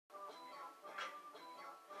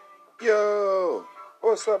Yo,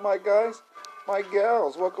 what's up, my guys? My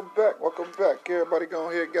gals, welcome back. Everybody go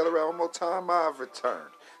ahead, gather around one more time. I've returned.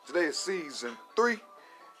 Today is season 3,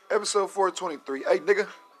 episode 423. Hey, nigga,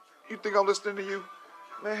 you think I'm listening to you?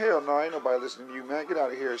 Man, hell no, ain't nobody listening to you, man. Get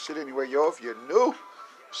out of here. Shit anyway, yo, if you're new,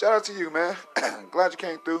 shout out to you, man. Glad you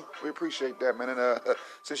came through. We appreciate that, man. And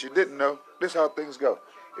since you didn't know, this is how things go.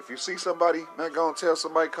 If you see somebody, man, go and tell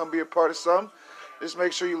somebody, come be a part of something. Just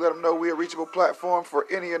make sure you let them know we're a reachable platform for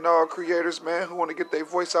any and all creators, man, who want to get their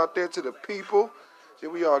voice out there to the people. See,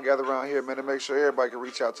 we all gather around here, man, to make sure everybody can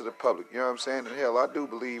reach out to the public. You know what I'm saying? And hell, I do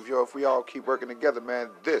believe, yo, if we all keep working together,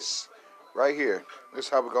 man, this right here, this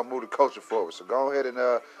is how we're going to move the culture forward. So go ahead and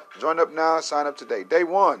join up now and sign up today. Day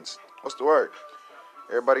ones. What's the word?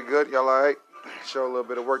 Everybody good? Y'all all right? Show a little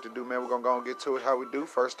bit of work to do, man. We're going to go and get to it how we do.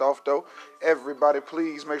 First off, though, everybody,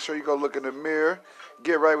 please make sure you go look in the mirror,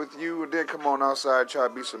 get right with you, and then come on outside, try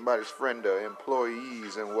to be somebody's friend or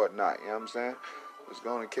employees and whatnot. You know what I'm saying? Let's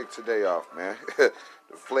go on and kick today off, man. The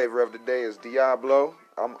flavor of the day is Diablo.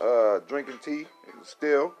 I'm drinking tea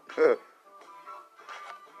still.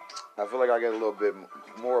 I feel like I get a little bit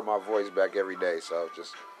more of my voice back every day, so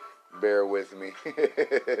just bear with me.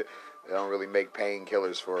 They don't really make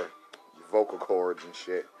painkillers for vocal cords and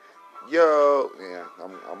shit. Yo, yeah,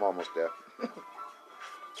 I'm almost there.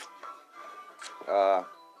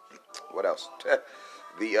 What else?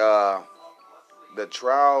 The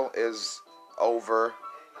trial is over.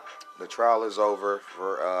 The trial is over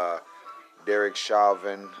for Derek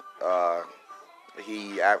Chauvin.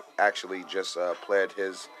 He actually just pled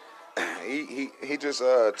his. He just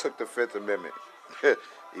took the Fifth Amendment.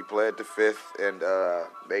 He pled the Fifth, and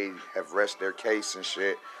they have rested their case and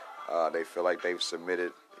shit. They feel like they've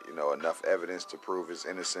submitted, enough evidence to prove his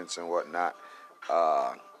innocence and whatnot.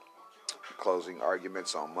 Closing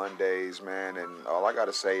arguments on Mondays, man, and all I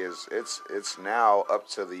gotta say is it's now up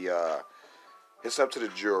to the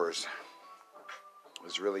jurors.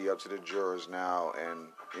 It's really up to the jurors now, and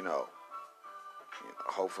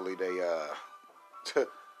hopefully they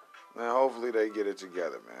man, hopefully they get it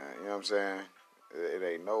together, man. You know what I'm saying? It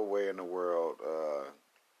ain't no way in the world,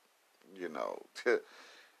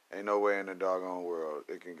 ain't no way in the doggone world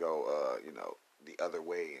it can go, the other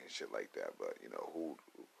way and shit like that. But who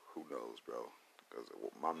knows, bro? Because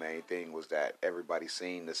my main thing was that everybody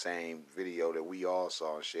seen the same video that we all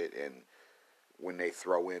saw and shit, and when they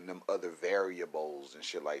throw in them other variables and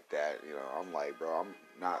shit like that, I'm like, bro, I'm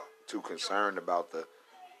not too concerned about the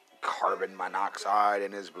carbon monoxide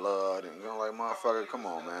in his blood, and like, motherfucker, come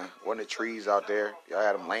on, man. Wasn't it trees out there? Y'all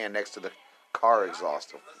had them laying next to the car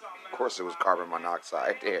exhaust. Of course it was carbon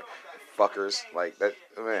monoxide there. Fuckers. Like, that,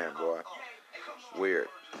 man, boy. Weird.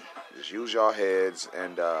 Just use y'all heads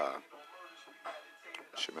and,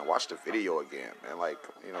 shit, man, watch the video again, man. Like,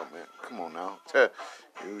 man, come on now.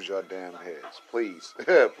 Use your damn heads. Please.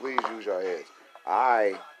 Please use your heads.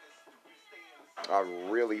 I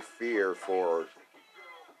really fear for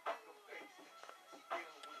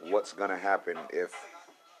what's gonna happen if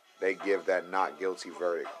they give that not guilty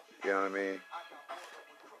verdict. You know what I mean?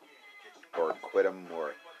 Or acquit him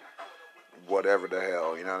or whatever the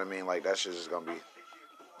hell. You know what I mean? Like, that shit's just gonna be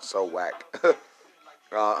so whack.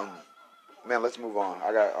 Man, let's move on.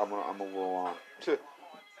 I'm gonna move on. I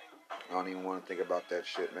don't even want to think about that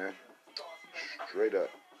shit, man. Straight up.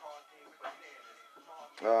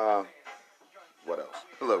 What else?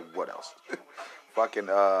 Look, what else? Fucking,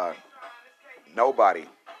 Nobody.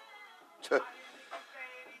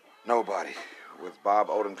 Nobody. With Bob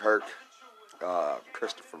Odenkirk,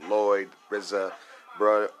 Christopher Lloyd, RZA,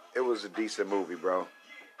 bro. It was a decent movie, bro.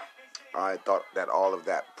 I thought that all of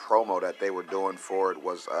that promo that they were doing for it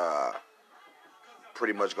was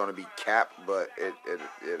pretty much going to be capped, but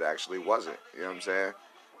it actually wasn't. You know what I'm saying?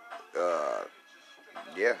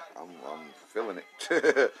 Yeah, I'm feeling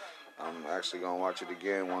it. I'm actually going to watch it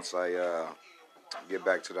again once I get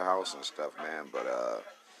back to the house and stuff, man. But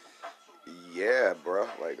yeah, bro,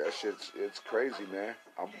 like, that shit's, it's crazy, man.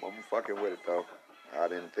 I'm fucking with it, though. I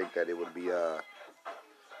didn't think that it would be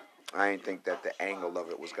I didn't think that the angle of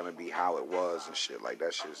it was gonna be how it was and shit. Like,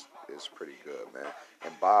 that shit is pretty good, man.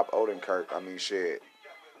 And Bob Odenkirk, I mean, shit.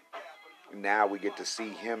 Now we get to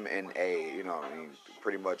see him in a,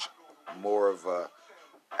 pretty much more of a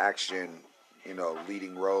action,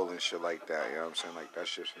 leading role and shit like that. You know what I'm saying? Like, that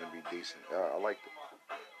shit's gonna be decent. I liked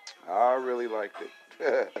it. I really liked it.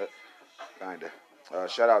 Kinda.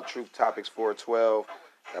 Shout out Truth Topics 412.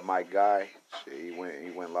 That my guy. Shit, he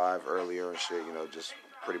went live earlier and shit. Just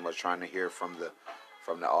pretty much trying to hear from the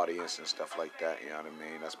audience and stuff like that. You know what I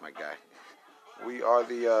mean? That's my guy. We are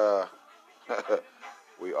the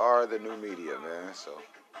we are the new media, man. So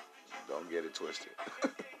don't get it twisted.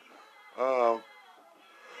 Um,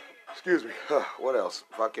 excuse me. What else?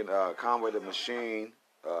 Fucking Conway the Machine.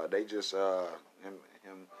 They just him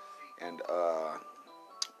and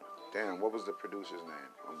damn, what was the producer's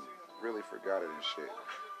name? I really forgot it and shit.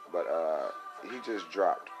 But he just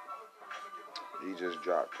dropped. He just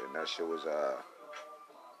dropped, and that shit was I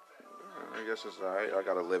guess it's alright. I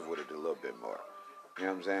gotta live with it a little bit more. You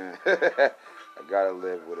know what I'm saying? I gotta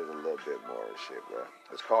live with it a little bit more and shit, bro.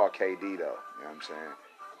 It's called KD though. You know what I'm saying?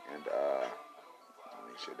 And I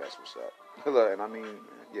mean, shit, that's what's up. Look, and I mean,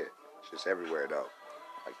 yeah, shit's everywhere though.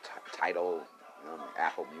 Like Tidal, you know,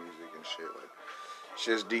 Apple Music and shit. Like,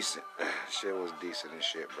 shit's decent. Shit was decent and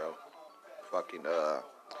shit, bro. Fucking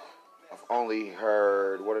I've only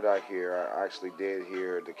heard. What did I hear? I actually did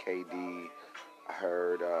hear the KD. I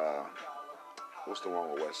heard what's the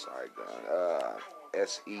one with West Side Gun?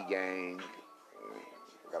 SE Gang.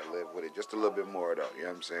 Gotta live with it just a little bit more though. You know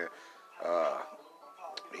what I'm saying?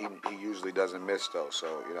 He usually doesn't miss though,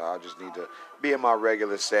 so you know I just need to be in my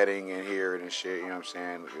regular setting and hear it and shit. You know what I'm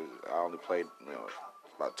saying? I only played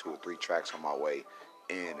about 2 or 3 tracks on my way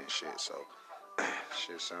in and shit, so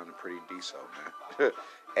shit sounded pretty decent, man.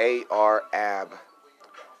 AR Ab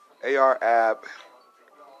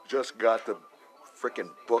just got the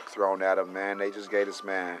freaking book thrown at him, man. They just gave this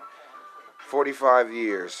man 45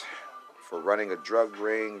 years for running a drug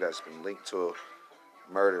ring that's been linked to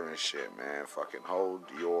murder and shit, man. Fucking hold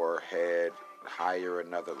your head, hire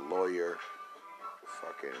another lawyer.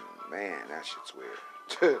 Fucking, man, that shit's weird.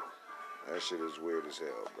 That shit is weird as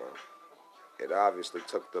hell, bro. It obviously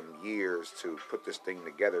took them years to put this thing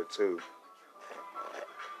together, too.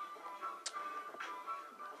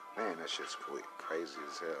 Man, that shit's crazy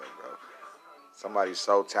as hell, bro. Somebody's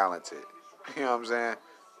so talented. You know what I'm saying?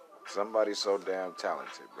 Somebody's so damn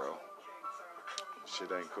talented, bro.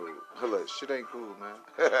 Shit ain't cool. Look, shit ain't cool, man.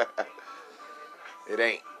 It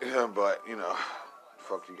ain't. But, you know,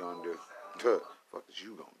 fuck you gonna do? Fuck is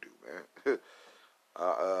you gonna do, man?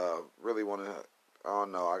 Really wanna, I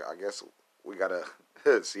don't know, I guess we gotta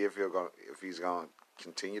see if he's gonna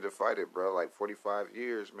continue to fight it, bro. Like 45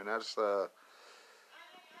 years, man, that's a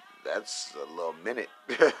little minute.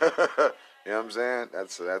 You know what I'm saying?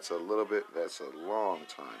 That's a little bit, that's a long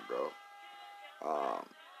time, bro.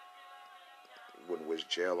 Wouldn't wish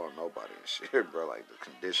jail on nobody and shit, bro. Like, the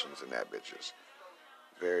conditions in that bitch is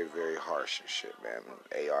very, very harsh and shit, man.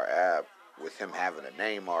 And AR Ab, with him having a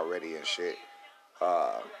name already and shit,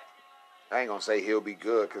 I ain't gonna say he'll be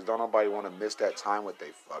good, because don't nobody want to miss that time with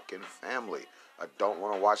their fucking family. I don't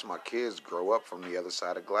want to watch my kids grow up from the other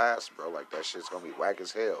side of glass, bro. Like, that shit's gonna be whack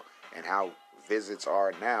as hell. And how visits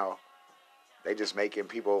are now, they just making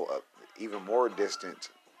people even more distant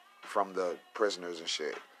from the prisoners and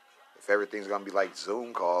shit. If everything's gonna be like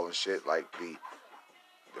Zoom call and shit, like the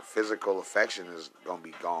physical affection is gonna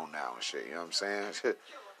be gone now and shit. You know what I'm saying? They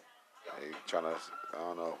trying to, I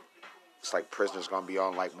don't know. It's like prisoners gonna be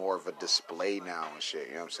on like more of a display now and shit.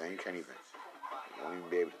 You know what I'm saying? You won't even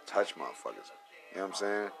be able to touch motherfuckers. You know what I'm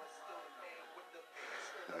saying?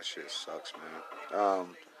 That shit sucks,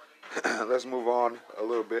 man. Let's move on a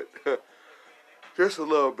little bit. Just a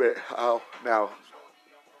little bit. Now,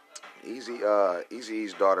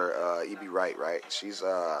 Eazy-E's daughter, E.B. Wright, right? She's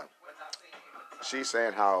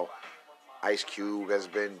saying how Ice Cube has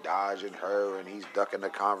been dodging her and he's ducking the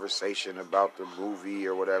conversation about the movie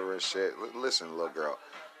or whatever and shit. Listen, little girl.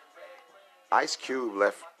 Ice Cube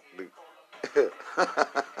left the...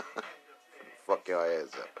 Fuck your ass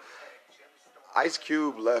up. Ice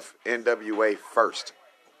Cube left NWA first.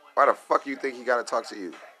 Why the fuck you think he gotta talk to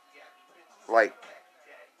you? Like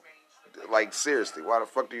seriously, why the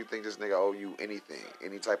fuck do you think this nigga owe you anything?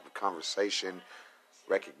 Any type of conversation,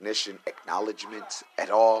 recognition, acknowledgement at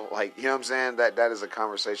all? Like, you know what I'm saying? That is a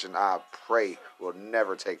conversation I pray will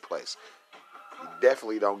never take place. You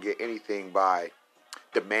definitely don't get anything by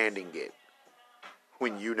demanding it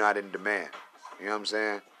when you're not in demand. You know what I'm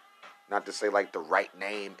saying? Not to say like the right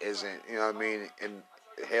name isn't, you know what I mean,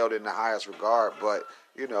 held in the highest regard, but,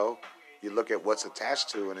 you know, you look at what's attached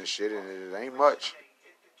to it and shit, and it ain't much.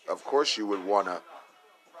 Of course you would want a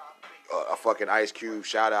fucking Ice Cube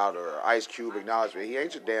shout out or Ice Cube acknowledgement. He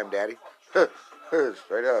ain't your damn daddy.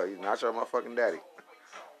 Straight up, he's not your motherfucking daddy.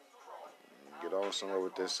 Get on somewhere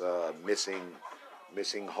with this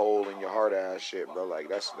missing hole in your heart ass shit, bro. Like,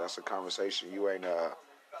 that's a conversation you ain't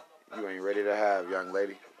ready to have, young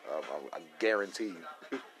lady. I guarantee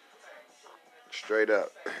you. Straight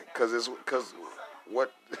up. Cause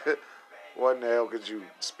what in the hell could you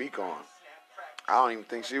speak on? I don't even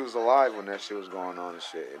think she was alive when that shit was going on and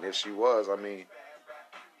shit. And if she was, I mean,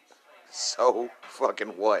 so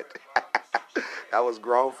fucking what? That was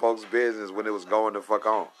grown folks' business when it was going the fuck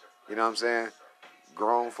on. You know what I'm saying?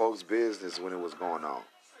 Grown folks' business when it was going on.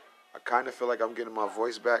 I kind of feel like I'm getting my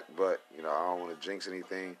voice back, but you know I don't want to jinx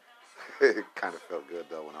anything. It kind of felt good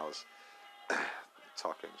though when I was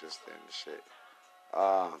talking just then and shit.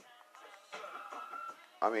 Um,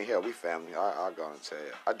 I mean, hell, we family. I'll go and tell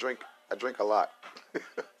you. I drink a lot.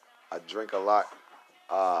 I drink a lot.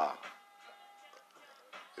 Uh,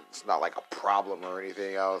 it's not like a problem or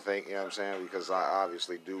anything. I don't think, you know what I'm saying, because I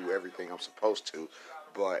obviously do everything I'm supposed to,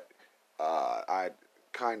 but I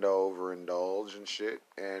kind of overindulge and shit.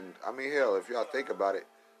 And I mean, hell, if y'all think about it,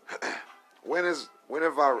 when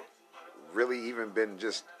have I really even been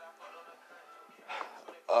just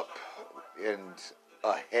up and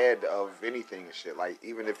ahead of anything and shit? Like,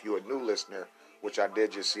 even if you're a new listener, which I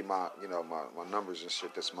did just see my numbers and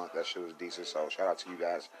shit this month, that shit was decent. So shout out to you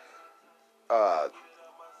guys. Uh,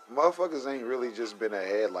 Motherfuckers ain't really just been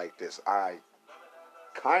ahead like this. I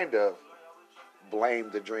kind of blame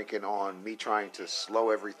the drinking on me trying to slow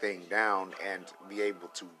everything down and be able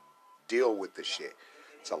to deal with the shit.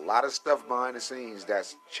 It's a lot of stuff behind the scenes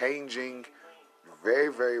that's changing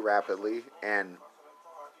very, very rapidly, and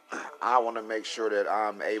I want to make sure that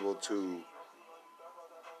I'm able to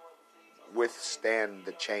withstand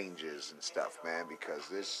the changes and stuff, man, because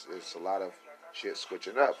this is a lot of shit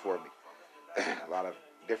switching up for me. A lot of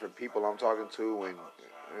different people I'm talking to and,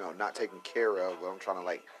 you know, not taken care of. I'm trying to,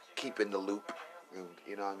 like, keep in the loop and,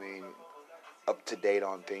 you know what I mean, up to date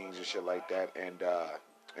on things and shit like that. And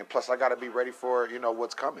plus I got to be ready for, you know,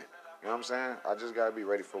 what's coming. You know what I'm saying? I just got to be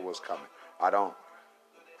ready for what's coming. I don't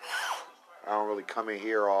really come in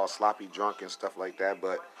here all sloppy drunk and stuff like that,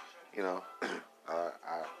 but, you know,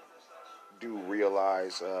 I do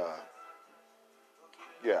realize, I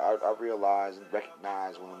realize and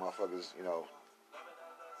recognize when the motherfuckers, you know,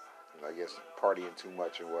 I guess partying too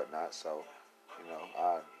much and whatnot. So, you know,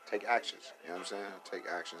 I take actions. You know what I'm saying? I take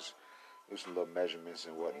actions, do some little measurements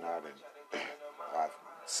and whatnot, and I've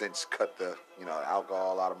since cut the, you know,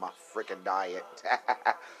 alcohol out of my freaking diet.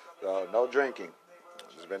 So no drinking.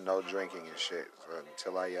 There's been no drinking and shit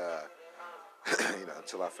until I, you know,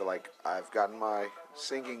 until I feel like I've gotten my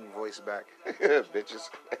singing voice back, bitches.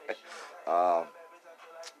 um,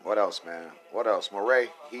 what else, man? What else? Moray,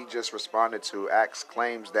 he just responded to Axe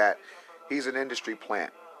claims that he's an industry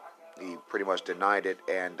plant. He pretty much denied it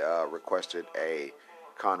and requested a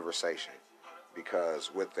conversation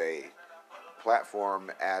because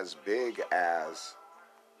platform as big as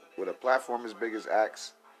with a platform as big as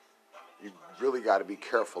Axe, you really got to be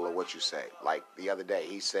careful of what you say. Like the other day,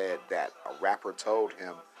 he said that a rapper told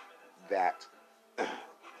him that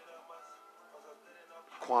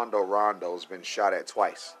Quando Rondo's been shot at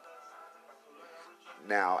twice.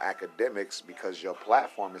 Now, academics, because your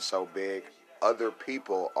platform is so big, other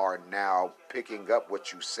people are now picking up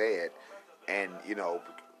what you said and, you know,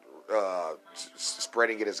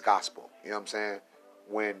 spreading it as gospel. You know what I'm saying?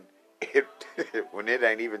 When it when it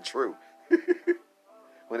ain't even true.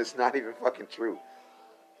 When it's not even fucking true.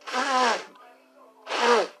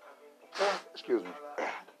 Excuse me.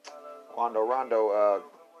 Quando Rondo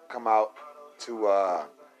come out to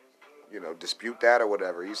you know, dispute that or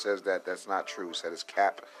whatever. He says that that's not true. He said it's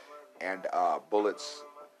cap and bullets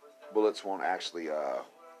won't actually.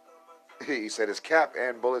 He said it's cap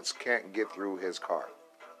and bullets can't get through his car.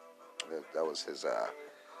 That was his.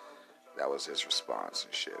 That was his response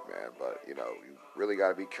and shit, man. But you know, you really got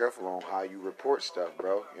to be careful on how you report stuff,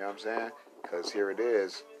 bro. You know what I'm saying? Because here it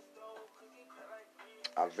is.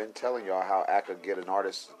 I've been telling y'all how I could get an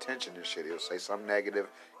artist's attention and shit. He'll say something negative,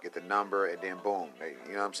 get the number, and then boom.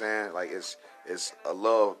 You know what I'm saying? Like, it's a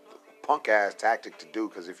little punk-ass tactic to do,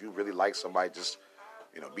 because if you really like somebody, just,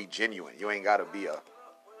 you know, be genuine. You ain't got to be a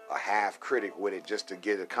half critic with it just to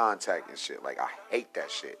get a contact and shit. Like, I hate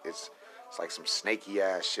that shit. It's like some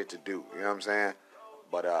snaky-ass shit to do. You know what I'm saying?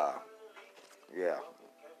 But, yeah.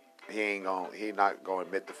 He not gonna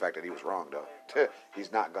admit the fact that he was wrong though.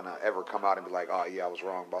 He's not gonna ever come out and be like, "Oh yeah, I was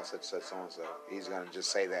wrong about such so and so." He's gonna just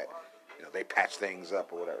say that, you know, they patched things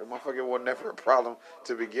up or whatever. Motherfucker was never a problem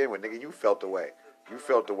to begin with, nigga. You felt the way. You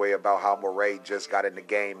felt the way about how Moray just got in the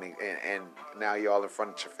game and now you all in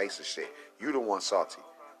front of your face and shit. You the one salty.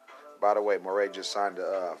 By the way, Moray just signed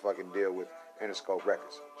a fucking deal with Interscope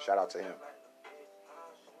Records. Shout out to him.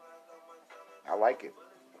 I like it.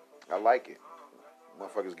 I like it.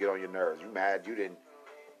 Motherfuckers get on your nerves. You mad you didn't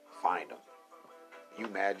find them. You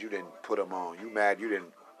mad you didn't put them on. You mad you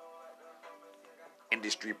didn't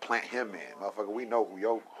industry plant him in. Motherfucker, we know who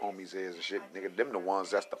your homies is and shit. Nigga, them the ones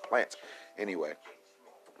that's the plants. Anyway,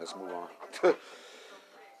 let's move on.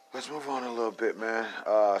 Let's move on a little bit, man.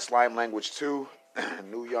 Slime Language 2.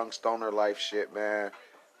 New Young Stoner Life shit, man.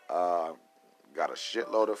 Got got a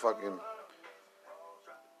shitload of fucking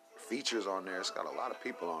features on there. It's got a lot of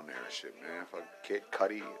people on there and shit, man. Fucking Kid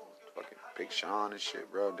Cudi, fucking Big Sean and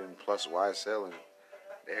shit, bro. Then plus YSL and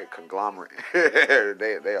they're a conglomerate.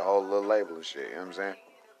 they a whole little label and shit. You know what I'm saying?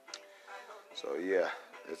 So yeah,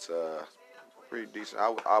 it's pretty decent.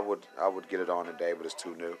 I would get it on today, but it's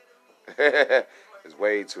too new. It's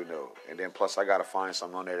way too new. And then plus I gotta find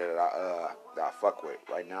something on there that I fuck with.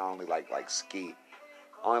 Right now I only like Ski.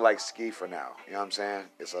 I only like Ski for now. You know what I'm saying?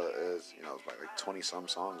 It's like 20 some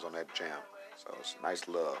songs on that jam. So it's a nice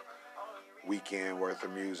little weekend worth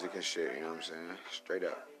of music and shit. You know what I'm saying? Straight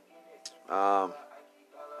up.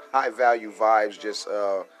 High Value Vibes just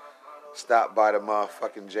stopped by the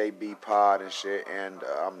motherfucking JB pod and shit, and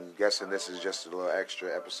I'm guessing this is just a little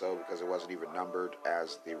extra episode because it wasn't even numbered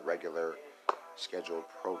as the regular scheduled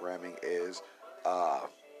programming is.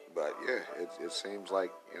 But yeah, it seems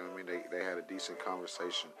like, you know what I mean, they had a decent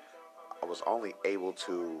conversation. I was only able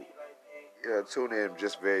to tune in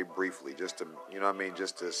just very briefly, just to, you know what I mean,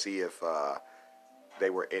 just to see if they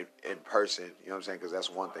were in person, you know what I'm saying, because that's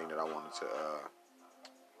one thing that I wanted to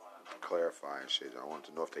clarify and shit. I wanted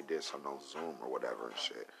to know if they did something on Zoom or whatever and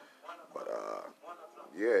shit. But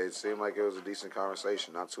yeah, it seemed like it was a decent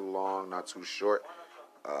conversation. Not too long, not too short.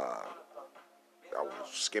 I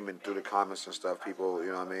was skimming through the comments and stuff. People,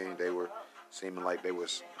 you know what I mean, they were seeming like they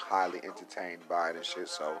was highly entertained by it and shit.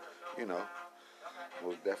 So, you know,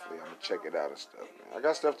 well, definitely I'm gonna check it out and stuff, man. I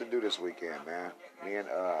got stuff to do this weekend, man. Me and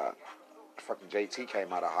fucking JT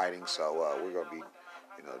came out of hiding, so we're gonna be,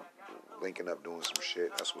 you know, linking up doing some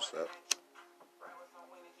shit. That's what's up.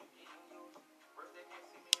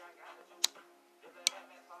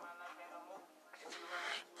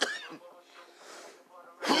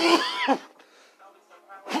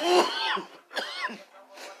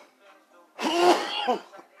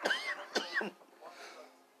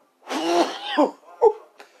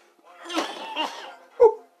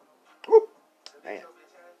 Man.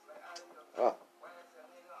 Oh.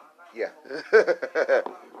 Yeah.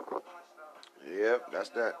 Yep, that's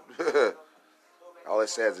that. All it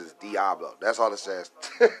says is Diablo. That's all it says.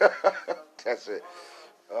 That's it.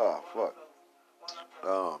 Oh, fuck. A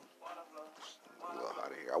little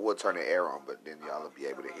hot in here. I would turn the air on, but then y'all will be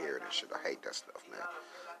able to hear it and shit. I hate that stuff, man.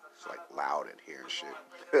 It's like loud in here and shit.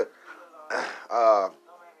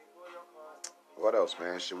 What else,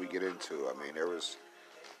 man, should we get into? I mean, there was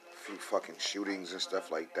a few fucking shootings and stuff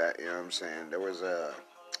like that, you know what I'm saying? There was a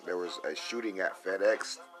shooting at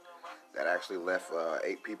FedEx that actually left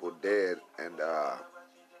 8 people dead, and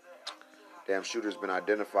damn shooter's been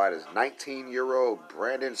identified as 19-year-old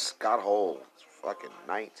Brandon Scott Hole. Fucking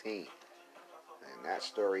 19. And that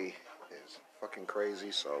story is fucking crazy,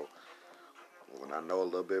 so when I know a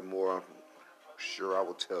little bit more, I'm sure I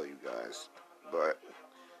will tell you guys. But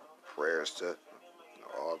prayers to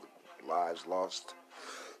all the lives lost.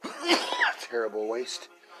 Terrible waste.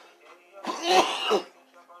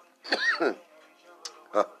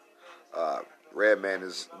 Redman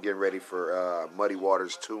is getting ready for Muddy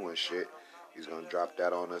Waters 2 and shit. He's gonna drop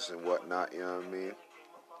that on us and whatnot, you know what I mean?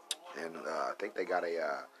 And I think they got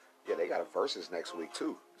they got a versus next week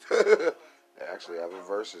too. They actually have a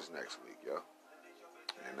versus next week, yo.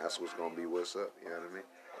 And that's what's gonna be what's up, you know what I mean?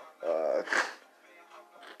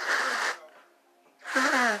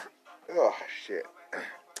 Oh shit.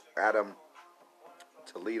 Adam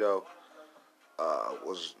Toledo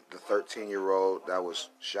was the 13-year-old that was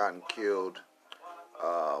shot and killed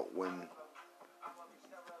when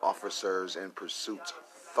officers in pursuit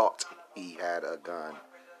thought he had a gun.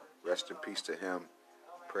 Rest in peace to him.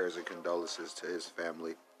 Prayers and condolences to his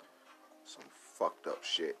family. Some fucked up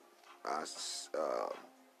shit. I've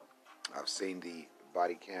seen the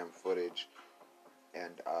body cam footage,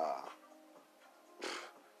 and I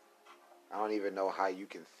don't even know how you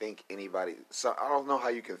can think anybody. So I don't know how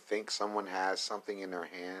you can think someone has something in their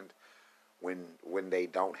hand when they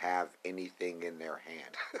don't have anything in their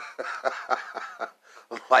hand.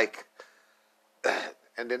 Like,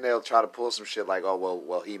 and then they'll try to pull some shit like, oh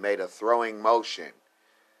well, he made a throwing motion.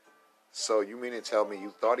 So you mean to tell me you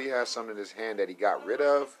thought he had something in his hand that he got rid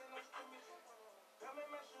of,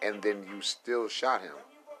 and then you still shot him?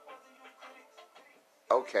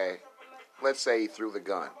 Okay, let's say he threw the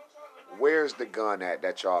gun. Where's the gun at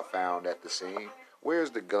that y'all found at the scene? Where's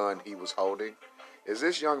the gun he was holding? Is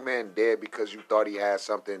this young man dead because you thought he had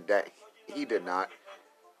something that he did not?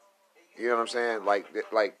 You know what I'm saying? Like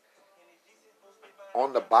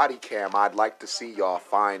on the body cam, I'd like to see y'all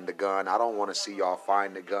find the gun. I don't want to see y'all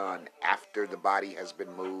find the gun after the body has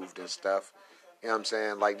been moved and stuff. You know what I'm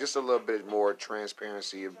saying? Like, just a little bit more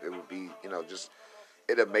transparency. It would be, you know, just,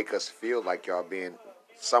 it'll make us feel like y'all being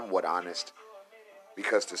somewhat honest.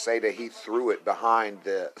 Because to say that he threw it behind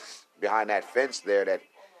that fence there that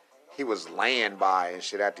he was laying by and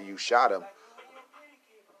shit after you shot him,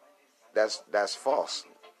 that's false.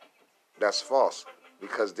 That's false.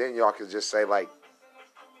 Because then y'all can just say like,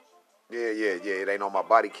 yeah, it ain't on my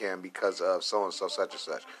body cam because of so and so, such and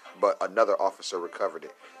such. But another officer recovered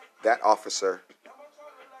it. That officer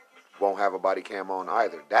won't have a body cam on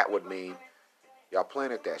either. That would mean y'all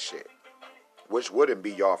planted that shit, which wouldn't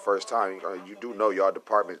be y'all first time. You do know y'all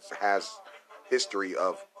department has history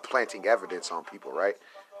of planting evidence on people, right?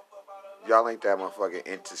 Y'all ain't that motherfucking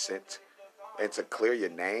innocent. And to clear your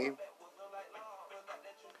name,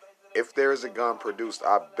 if there is a gun produced,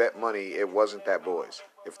 I bet money it wasn't that boy's.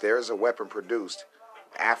 If there is a weapon produced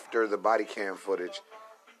after the body cam footage,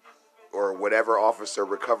 or whatever officer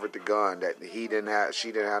recovered the gun that she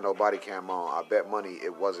didn't have no body cam on, I bet money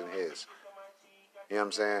it wasn't his. You know what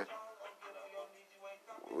I'm saying?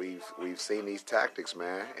 We've seen these tactics,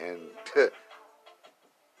 man, and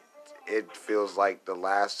it feels like the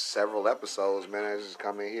last several episodes, man, I just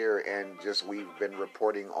come in here and just we've been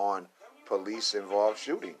reporting on police-involved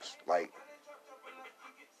shootings. Like,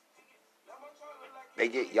 they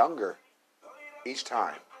get younger each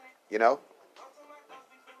time, you know?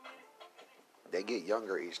 They get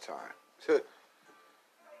younger each time. That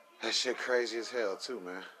shit crazy as hell, too,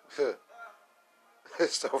 man.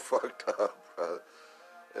 It's so fucked up, bro.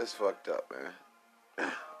 It's fucked up, man.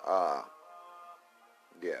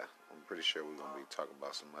 Yeah, I'm pretty sure we're gonna be talking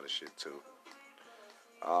about some other shit, too.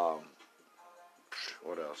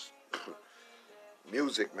 What else?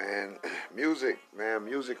 Music, man. Music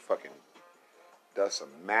fucking does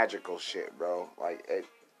some magical shit, bro. Like, it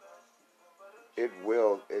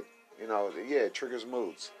triggers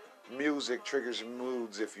moods. Music triggers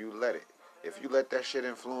moods if you let it. If you let that shit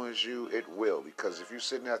influence you, it will. Because if you're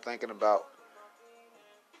sitting there thinking about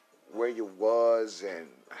where you was and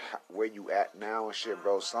where you at now and shit,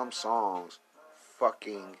 bro, some songs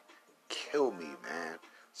fucking kill me, man.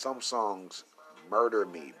 Some songs murder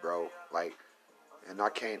me, bro. Like, and I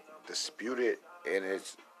can't dispute it, and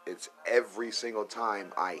it's every single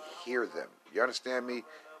time I hear them. You understand me?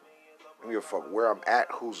 I don't give a fuck where I'm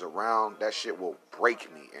at, who's around, that shit will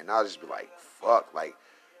break me. And I'll just be like, fuck, like,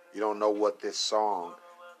 you don't know what this song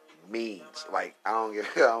means. Like, I don't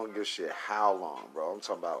give a shit how long, bro. I'm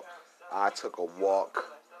talking about I Took a Walk,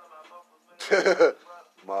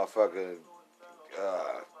 motherfucker,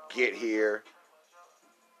 Get Here,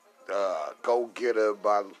 Go Get Her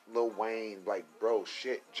by Lil Wayne. Like, bro,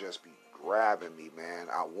 shit just be grabbing me, man.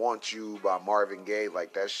 I Want You by Marvin Gaye.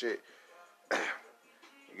 Like, that shit,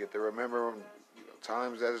 you get to remember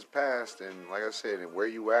times that has passed, and like I said, and where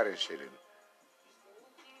you at and shit, and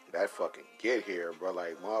that fucking Get Here, bro.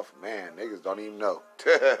 Like, man, niggas don't even know.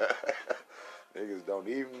 Niggas don't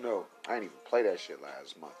even know. I ain't even play that shit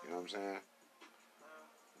last month, you know what I'm saying?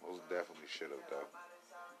 Most definitely should have,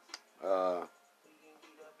 though.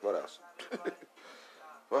 What else?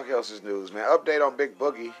 What else is news, man? Update on Big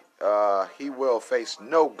Boogie. He will face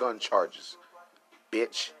no gun charges.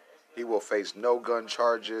 Bitch. He will face no gun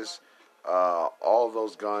charges. All of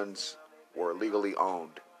those guns were legally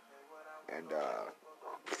owned. And,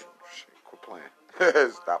 shit, quit playing.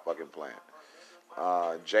 Stop fucking playing.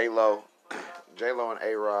 J-Lo and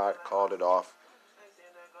A-Rod called it off.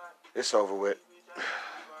 It's over with.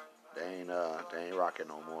 They ain't rocking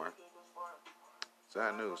no more.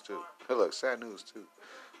 Sad news too. Look, sad news too.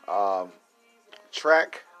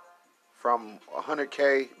 Track from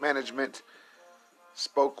 100K Management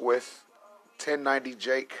spoke with 1090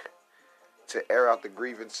 Jake to air out the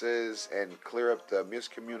grievances and clear up the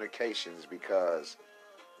miscommunications, because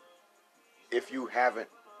if you haven't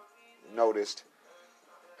noticed,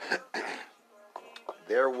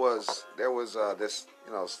 there was this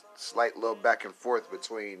slight little back and forth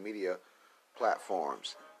between media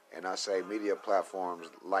platforms, and I say media platforms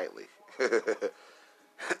lightly.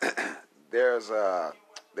 There's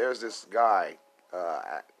this guy,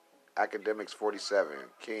 Academics 47,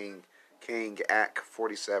 King Ac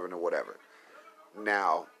 47 or whatever.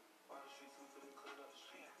 Now,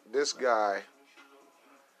 this guy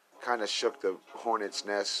kind of shook the hornet's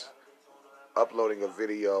nest, uploading a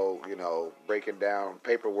video, breaking down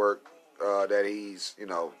paperwork that he's,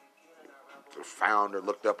 found or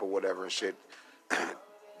looked up or whatever and shit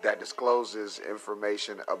that discloses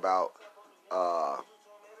information about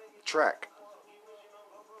Track,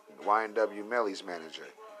 YNW Melly's manager.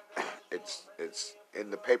 It's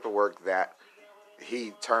in the paperwork that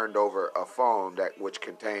he turned over a phone which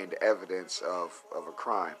contained evidence of a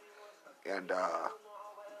crime. And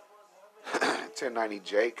 1090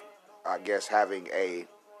 Jake, I guess, having a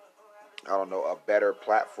better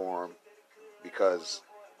platform because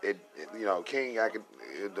King,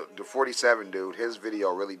 the 47 dude, his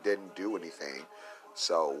video really didn't do anything.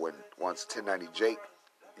 So once 1090 Jake,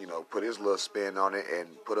 put his little spin on it and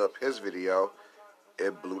put up his video,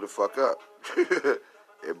 it blew the fuck up.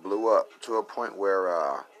 It blew up to a point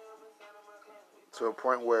where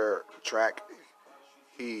Track,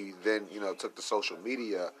 he then took to social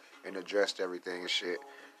media and addressed everything and shit,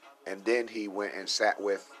 and then he went and sat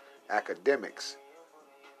with academics,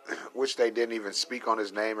 which they didn't even speak on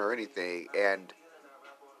his name or anything, and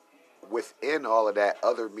within all of that,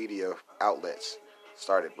 other media outlets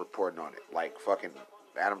started reporting on it, like fucking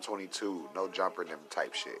Adam 22, No Jumper, them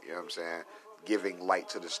type shit. You know what I'm saying? Giving light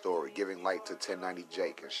to the story, giving light to 1090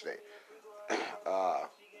 Jake and shit.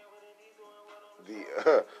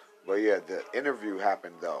 But yeah, the interview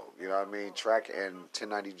happened though. You know what I mean? Track and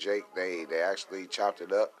 1090 Jake, they actually chopped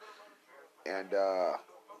it up, and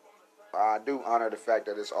I do honor the fact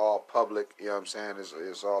that it's all public. You know what I'm saying?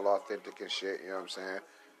 It's all authentic and shit. You know what I'm saying?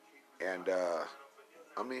 And I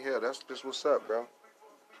mean, hell, that's just what's up, bro.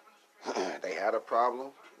 They had a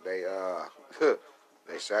problem. They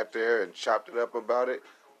they sat there and chopped it up about it.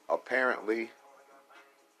 Apparently,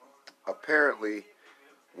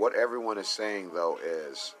 what everyone is saying though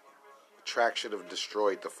is Track should have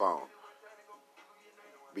destroyed the phone,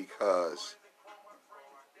 because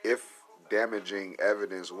if damaging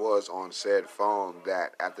evidence was on said phone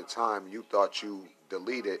that at the time you thought you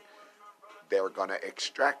deleted, they were gonna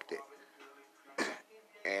extract it.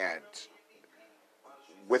 And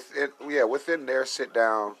within their sit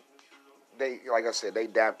down, they, like I said, they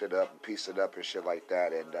dapped it up and pieced it up and shit like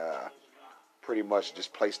that, and pretty much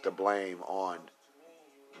just placed the blame on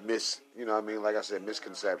like I said,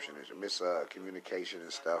 misconception, miscommunication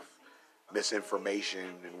and stuff,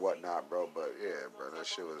 misinformation and whatnot, bro. But yeah, bro, that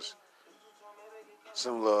shit was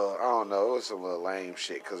some little, I don't know, it was some little lame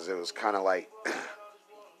shit, because it was kind of like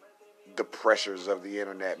the pressures of the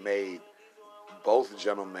internet made both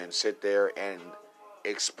gentlemen sit there and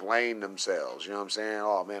explain themselves. You know what I'm saying?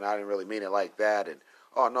 Oh man, I didn't really mean it like that. And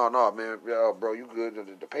oh no, man, bro, you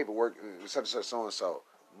good? The paperwork, such and such, so and so.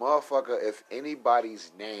 Motherfucker, if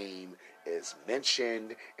anybody's name is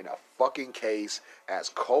mentioned in a fucking case as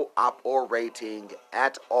cooperating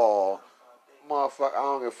at all, motherfucker, I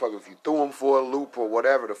don't give a fuck if you threw him for a loop or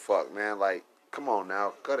whatever the fuck, man. Like, come on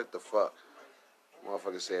now, cut it the fuck.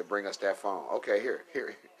 Motherfucker said, bring us that phone. Okay, here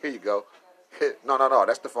you go. No,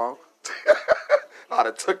 that's the phone. I'd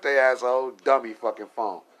have took their ass old dummy fucking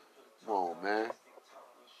phone. Come on, man.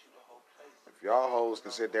 If y'all hoes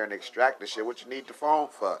can sit there and extract the shit, what you need the phone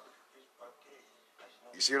for?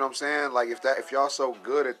 You see what I'm saying? Like, if y'all so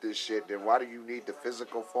good at this shit, then why do you need the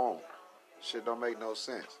physical phone? Shit don't make no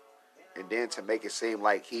sense. And then to make it seem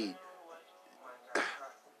like the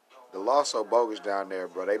law so bogus down there,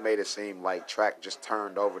 bro. They made it seem like Track just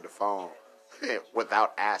turned over the phone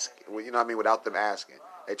without asking. You know what I mean? Without them asking.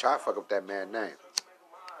 They try to fuck up that man's name.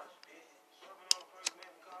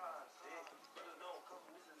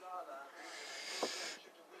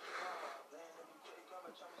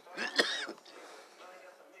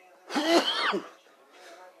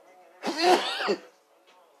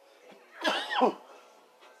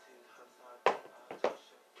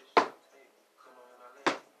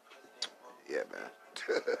 Yeah, man.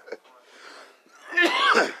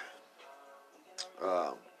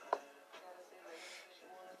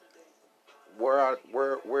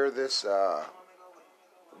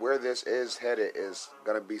 Where this is headed is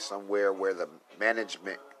gonna be somewhere where the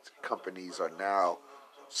management companies are now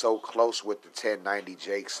so close with the 1090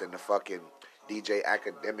 Jakes and the fucking DJ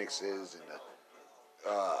Academics and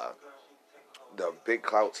the big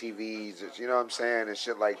clout TVs, you know what I'm saying, and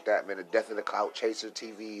shit like that, man. The death of the clout chaser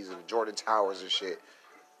TVs and the Jordan Towers and shit.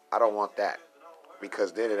 I don't want that,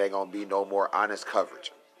 because then it ain't gonna be no more honest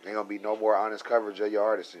coverage. Ain't gonna be no more honest coverage of your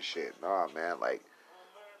artists and shit. Nah, man, like,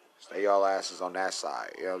 stay y'all asses on that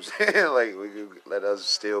side. You know what I'm saying? Like, let us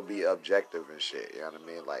still be objective and shit. You know what I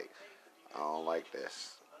mean? Like, I don't like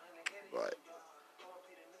this, but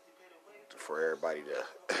for everybody to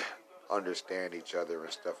understand each other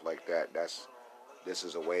and stuff like that, this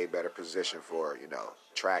is a way better position for,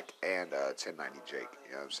 Track and 1090 Jake.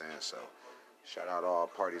 You know what I'm saying? So, shout out all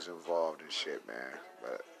parties involved and shit, man.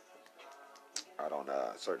 But I don't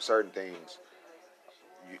certain things.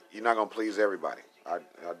 You're not gonna please everybody. I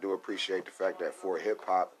do appreciate the fact that for hip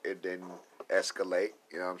hop it didn't escalate.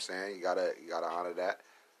 You know what I'm saying? You gotta honor that.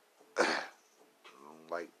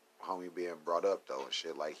 Like homie being brought up though and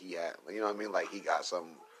shit, like he had, you know what I mean? Like he got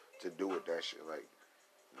something to do with that shit. Like,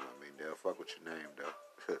 you know what I mean? They'll fuck with your name though.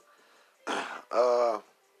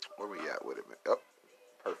 Where we at with it, man? Oh,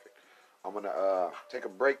 perfect. I'm gonna take a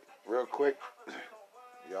break real quick.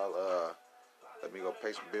 Y'all let me go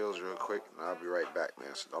pay some bills real quick, and I'll be right back,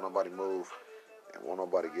 man. So don't nobody move, and won't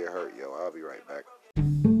nobody get hurt, yo. I'll be right back.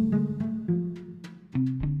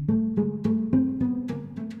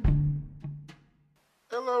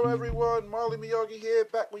 Hello everyone, Marley Miyagi here,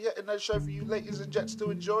 back with yet another show for you ladies and gents to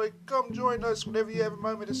enjoy. Come join us whenever you have a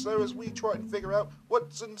moment or so as we try and figure out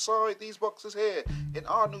what's inside these boxes here in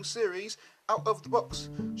our new series, Out of the Box,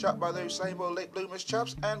 shot by those same old late bloomers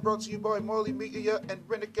chaps and brought to you by Marley Media and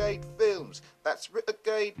Renegade Films. That's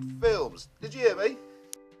Renegade Films. Did you hear me?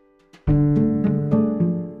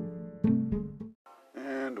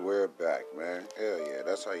 And we're back, man. Hell yeah,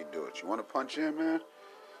 that's how you do it. You want to punch in, man?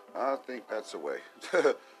 I think that's the way.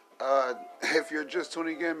 If you're just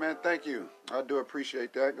tuning in, man, thank you. I do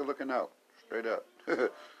appreciate that. Good looking out. Straight up.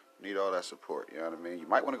 Need all that support, you know what I mean? You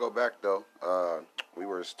might want to go back, though. We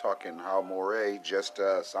were talking how Moray just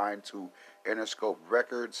signed to Interscope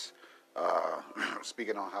Records.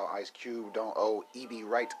 Speaking on how Ice Cube don't owe E.B.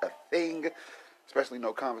 Wright a thing. Especially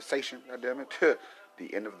no conversation, goddammit.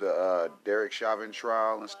 The end of the Derek Chauvin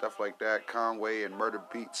trial and stuff like that. Conway and Murder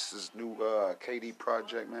Beats' new KD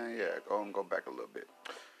project, man. Yeah, go back a little bit.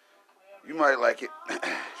 You might like it.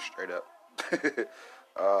 Straight up.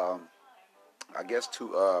 I guess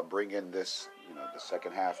to bring in this, the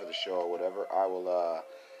second half of the show or whatever, I will,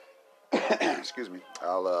 excuse me,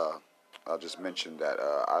 I'll just mention that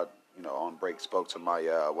I, on break spoke to my,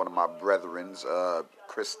 one of my brethrens,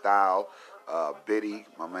 Chris Style, Biddy,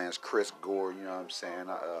 my man's Chris Gore, you know what I'm saying?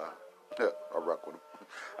 I rock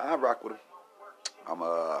with him.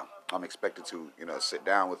 I'm expected to, sit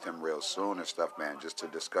down with him real soon and stuff, man, just to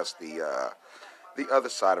discuss the other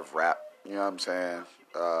side of rap, you know what I'm saying?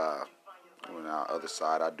 On the other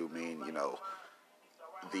side, I do mean,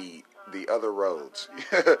 the other roads.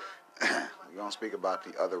 We're gonna speak about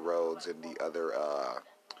the other roads and the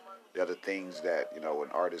other things that, an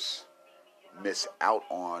artist miss out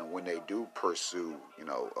on when they do pursue,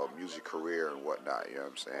 a music career and whatnot, you know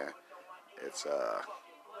what I'm saying?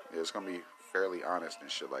 It's gonna be fairly honest and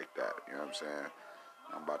shit like that, you know what I'm saying?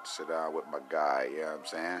 I'm about to sit down with my guy, you know what I'm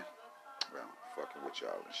saying? Well, fucking with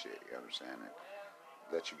y'all and shit, you know what I'm saying? And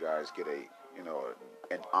let you guys get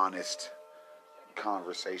an honest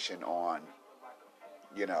conversation on,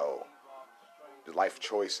 the life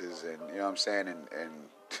choices and, you know what I'm saying, and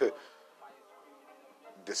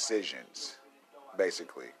decisions,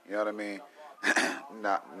 basically, you know what I mean?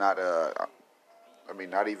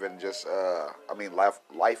 Not even just,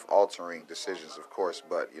 life altering decisions, of course,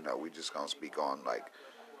 but, we just gonna speak on,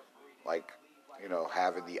 like,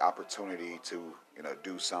 having the opportunity to,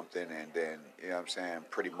 do something and then, you know what I'm saying,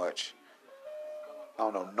 pretty much, I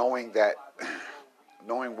don't know,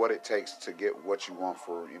 knowing what it takes to get what you want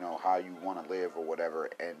for, how you want to live or whatever,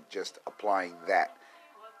 and just applying that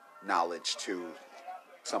knowledge to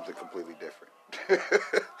something completely different.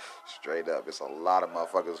 Straight up. It's a lot of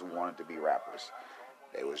motherfuckers who wanted to be rappers.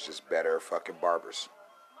 They was just better fucking barbers.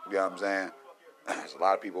 You know what I'm saying? There's a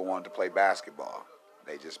lot of people who wanted to play basketball.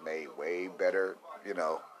 They just made way better,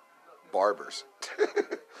 barbers.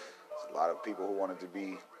 There's a lot of people who wanted to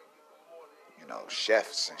be,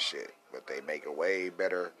 chefs and shit, but they make a way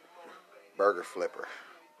better burger flipper.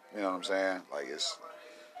 You know what I'm saying? Like,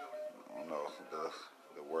 I don't know,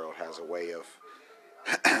 the world has a way of,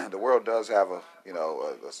 the world does have a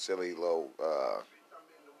silly little, I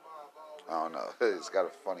don't know, it's got a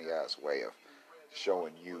funny ass way of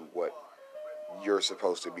showing you what you're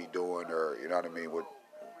supposed to be doing, or, you know what I mean,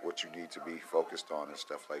 what you need to be focused on and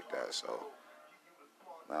stuff like that. So,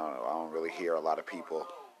 I don't know, I don't really hear a lot of people,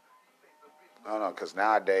 I don't know, because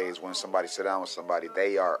nowadays when somebody sit down with somebody,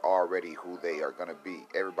 they are already who they are going to be.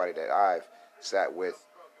 Everybody that I've sat with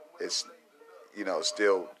is,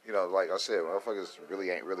 still, like I said, motherfuckers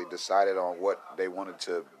really ain't really decided on what they wanted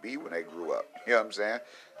to be when they grew up. You know what I'm saying?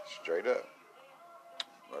 Straight up.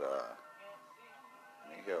 But,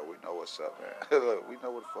 we know what's up, man. Look, we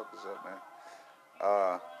know what the fuck is up, man.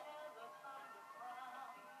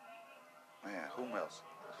 Man, who else?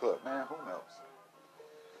 Look, man, who else?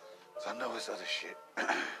 So I know it's other shit,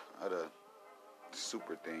 other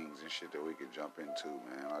super things and shit that we could jump into,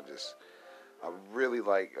 man. I really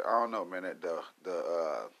like, I don't know, man,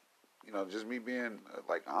 just me being,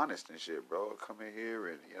 like, honest and shit, bro. I come in here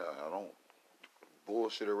and, I don't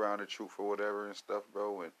bullshit around the truth or whatever and stuff,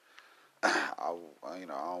 bro, and I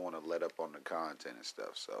don't want to let up on the content and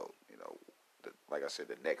stuff, so, like I said,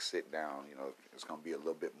 the next sit down, it's going to be a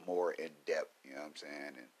little bit more in depth, you know what I'm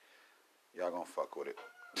saying, and y'all gonna fuck with it.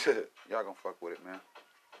 Y'all gonna fuck with it, man.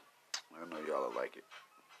 I know y'all will like it.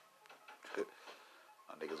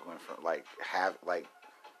 My niggas went from,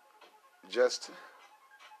 just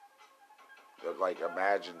like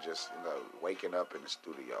imagine just waking up in the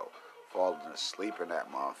studio, falling asleep in that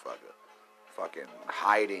motherfucker, fucking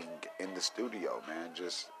hiding in the studio, man.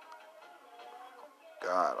 Just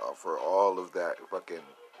God, for all of that fucking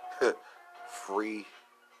free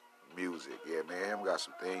music. Yeah, man, him got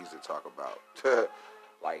some things to talk about.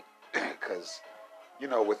 Like, cause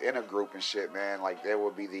within a group and shit, man, like there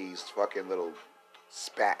would be these fucking little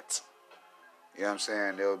spats. You know what I'm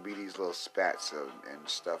saying? There would be these little spats and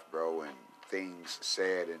stuff, bro, and things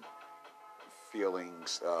said and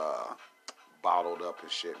feelings bottled up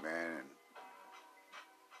and shit, man.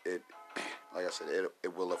 And it, like I said,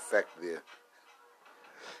 it will affect the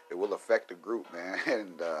group, man.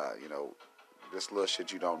 And this little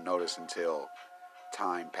shit you don't notice until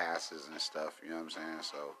time passes and stuff. You know what I'm saying?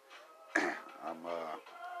 So I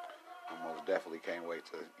most definitely can't wait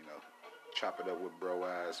to chop it up with bro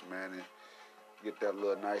ass, man, and get that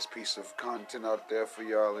little nice piece of content out there for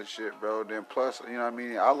y'all and shit, bro. Then plus, you know what I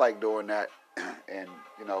mean? I like doing that and,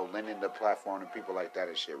 lending the platform to people like that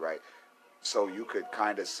and shit, right? So you could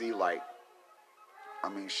kind of see, like, I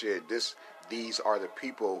mean, shit, these are the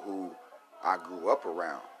people who I grew up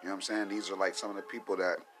around. You know what I'm saying? These are, like, some of the people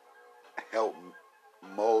that helped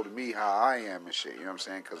mold me how I am and shit. You know what I'm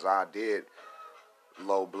saying? Because I did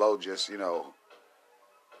low blow just,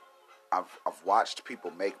 I've watched people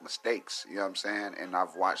make mistakes, you know what I'm saying? And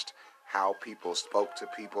I've watched how people spoke to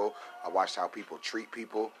people. I watched how people treat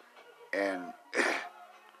people. And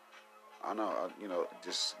I don't know,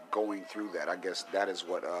 just going through that, I guess that is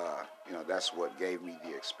what, that's what gave me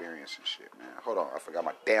the experience and shit, man. Hold on, I forgot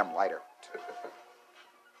my damn lighter.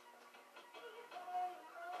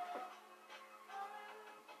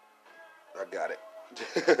 I got it.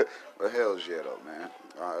 But hell's yeah, though, man.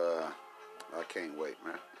 I can't wait,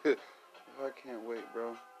 man. I can't wait,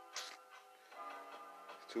 bro.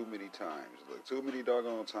 Too many times. Look, too many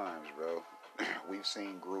doggone times, bro. We've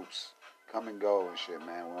seen groups come and go and shit,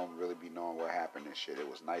 man. We don't really be knowing what happened and shit. It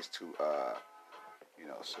was nice to, so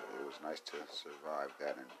it was nice to survive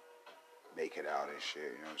that and make it out and shit.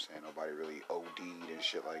 You know what I'm saying? Nobody really OD'd and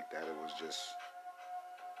shit like that. It was just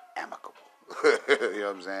amicable. You know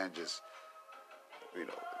what I'm saying? Just,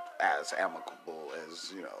 as amicable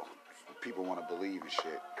as, people want to believe and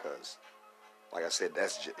shit, because like I said,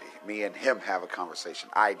 that's just, me and him have a conversation.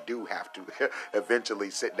 I do have to eventually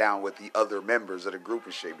sit down with the other members of the group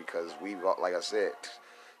and shit, because like I said,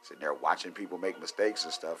 sitting there watching people make mistakes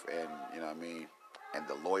and stuff, and you know what I mean, and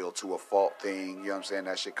the loyal to a fault thing, you know what I'm saying,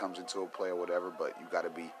 that shit comes into a play or whatever, but you gotta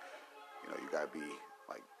be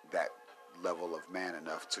like that level of man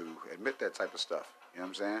enough to admit that type of stuff, you know what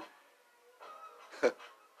I'm saying?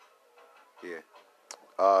 Yeah.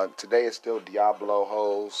 Today is still Diablo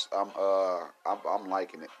hoes. I'm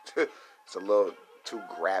liking it. It's a little too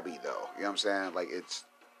grabby though. You know what I'm saying? Like it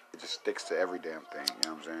just sticks to every damn thing. You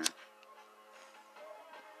know what I'm saying?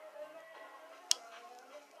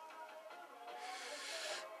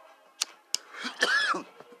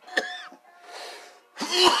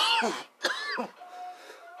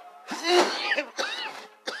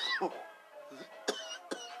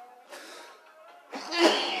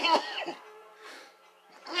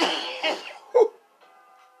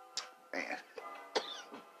 Man.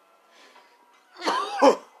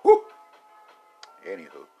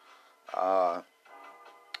 Anywho,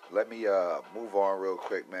 let me move on real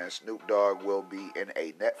quick, man. Snoop Dogg will be in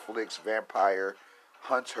a Netflix vampire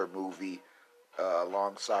hunter movie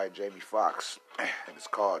alongside Jamie Foxx, and it's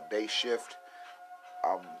called Day Shift.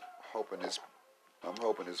 I'm hoping it's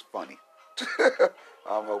funny.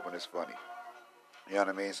 I'm hoping it's funny. You know what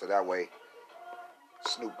I mean? So that way,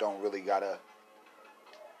 Snoop don't really gotta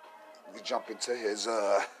jump into his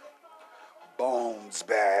bones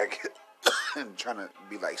bag and trying to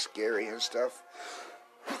be like scary and stuff.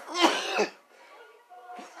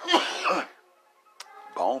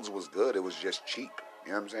 Bones was good. It was just cheap.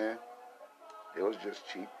 You know what I'm saying? It was just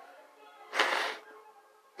cheap.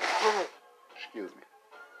 Excuse me.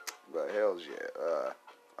 But hell's yeah.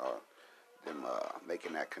 Them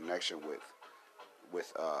making that connection with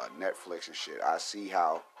Netflix and shit. I see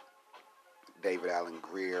how David Allen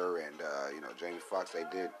Greer and Jamie Foxx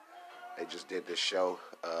they just did this show.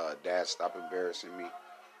 Dad, Stop Embarrassing Me.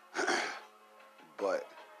 But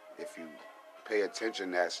if you pay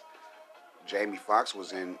attention, that's Jamie Foxx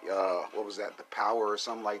was in what was that? The Power or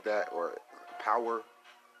something like that, or Power.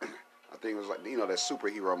 I think it was like that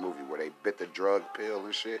superhero movie where they bit the drug pill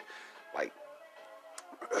and shit. Like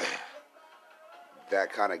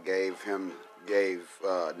that kind of gave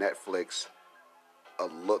Netflix a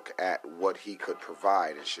look at what he could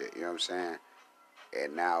provide and shit. You know what I'm saying?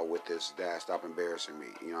 And now with this, Dad, stop embarrassing me.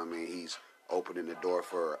 You know what I mean? He's opening the door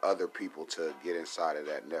for other people to get inside of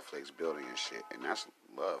that Netflix building and shit. And that's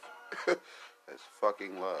love. That's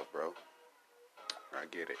fucking love, bro. I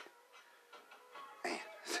get it. Man.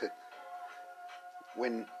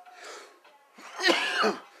 when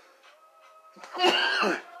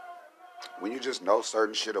when you just know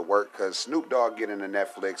certain shit will work, because Snoop Dogg getting the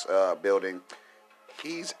Netflix building,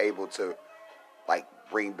 he's able to like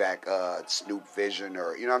bring back Snoop Vision,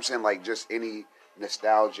 or you know what I'm saying, like just any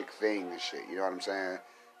nostalgic thing and shit. You know what I'm saying?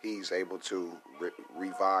 He's able to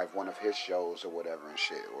revive one of his shows or whatever and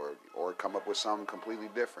shit, or come up with something completely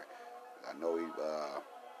different. I know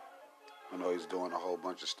he's doing a whole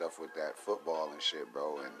bunch of stuff with that football and shit,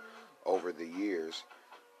 bro. And over the years,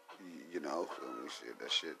 you know,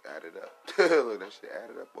 that shit added up. Look, that shit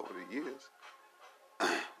added up over the years.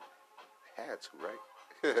 Had to, right?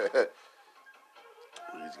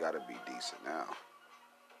 He's got to be decent now.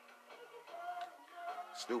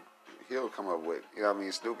 Snoop, he'll come up with, you know what I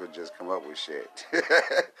mean? Snoop would just come up with shit. He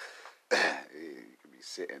could be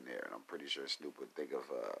sitting there, and I'm pretty sure Snoop would think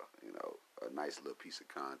of, you know, a nice little piece of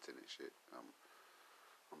content and shit.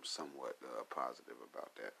 I'm somewhat positive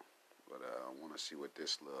about that. But I want to see what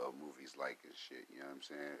this little movie's like and shit, you know what I'm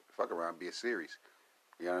saying? Fuck around, be a series.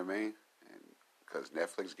 You know what I mean? And because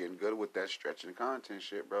Netflix getting good with that stretching content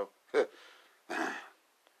shit, bro.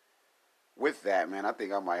 With that, man, I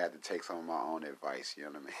think I might have to take some of my own advice, you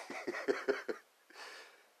know what I mean?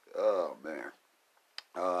 Oh, man.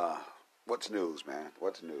 What's news, man?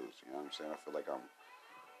 What's news? You know what I'm saying? I feel like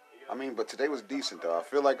but today was decent, though. I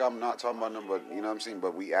feel like I'm not talking about them, but, you know what I'm saying?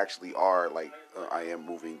 But we actually are, like, I am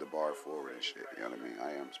moving the bar forward and shit, you know what I mean?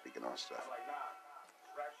 I am speaking on stuff.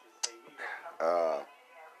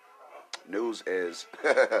 News is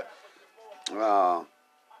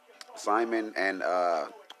Simon and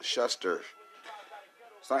Schuster.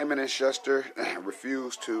 Simon and Schuster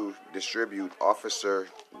refused to distribute Officer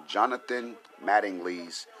Jonathan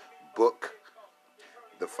Mattingly's book,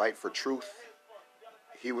 The Fight for Truth.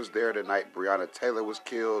 He was there the night Breonna Taylor was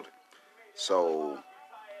killed. So,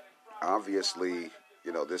 obviously,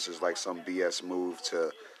 you know, this is like some BS move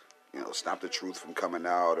to, you know, stop the truth from coming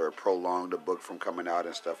out or prolong the book from coming out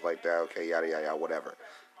and stuff like that. Okay, yada, yada, yada, whatever.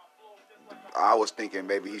 I was thinking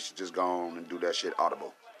maybe he should just go on and do that shit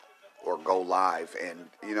audible. Or go live and,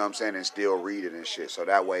 you know what I'm saying, and still read it and shit. So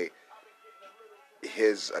that way,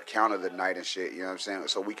 his account of the night and shit, you know what I'm saying,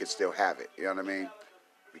 so we could still have it, you know what I mean?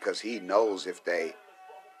 Because he knows if they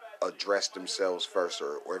addressed themselves first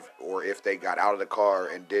or if they got out of the car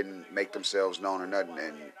and didn't make themselves known or nothing,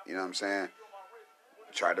 and, you know what I'm saying,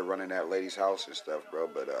 tried to run in that lady's house and stuff, bro.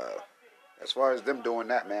 But as far as them doing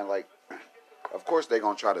that, man, like, of course they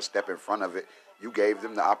going to try to step in front of it. You gave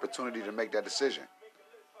them the opportunity to make that decision.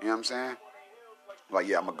 You know what I'm saying? Like,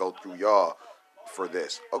 yeah, I'm going to go through y'all for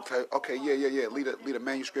this. Okay, yeah. Lead a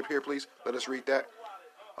manuscript here, please. Let us read that.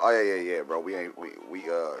 Oh, yeah, bro.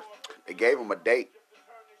 They gave him a date.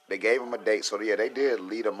 So, yeah, they did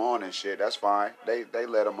lead him on and shit. That's fine. They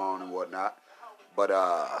let him on and whatnot. But,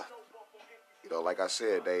 you know, like I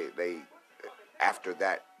said, they after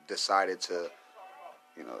that decided to,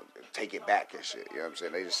 you know, take it back and shit. You know what I'm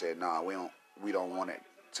saying? They just said, nah, we don't want it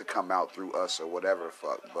to come out through us or whatever the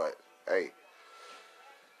fuck. But, hey,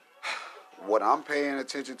 what I'm paying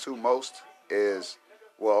attention to most is,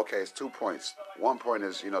 well, okay, it's 2 points. One point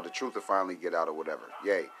is, you know, the truth will finally get out or whatever.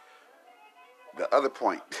 Yay. The other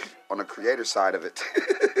point, on the creative side of it,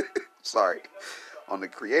 on the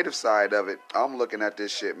creative side of it, I'm looking at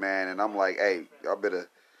this shit, man, and I'm like, hey, y'all better,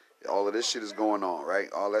 all of this shit is going on, right?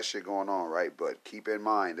 All that shit going on, right? But keep in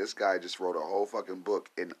mind, this guy just wrote a whole fucking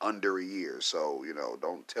book in under a year, so, you know,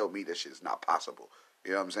 don't tell me this shit is not possible.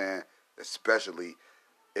 You know what I'm saying? Especially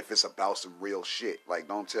if it's about some real shit. Like,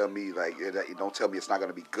 don't tell me it's not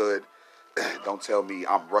gonna be good. Don't tell me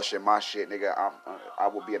I'm rushing my shit, nigga. I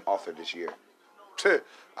will be an author this year.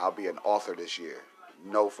 I'll be an author this year.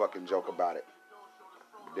 No fucking joke about it.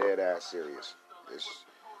 Dead ass serious.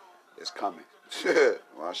 It's coming.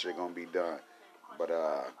 My shit gonna be done. But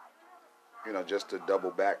you know, just to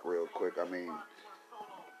double back real quick, I mean,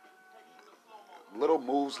 little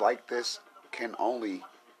moves like this can only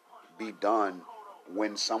be done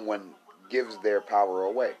when someone gives their power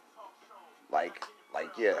away. Like,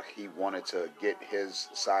 yeah, he wanted to get his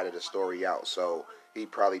side of the story out, so he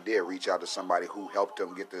probably did reach out to somebody who helped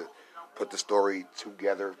him put the story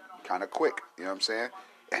together kind of quick. You know what I'm saying?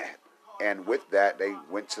 And with that, they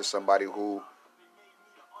went to somebody who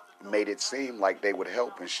made it seem like they would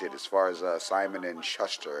help and shit, as far as Simon and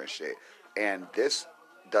Schuster and shit. And this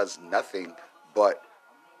does nothing but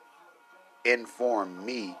inform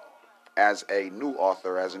me as a new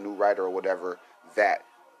author, as a new writer or whatever, that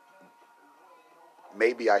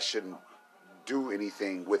maybe I shouldn't do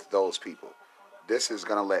anything with those people. This is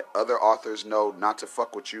going to let other authors know not to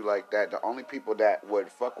fuck with you like that. The only people that would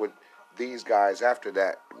fuck with these guys after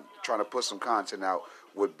that, trying to put some content out,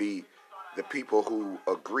 would be the people who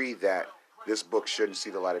agree that this book shouldn't see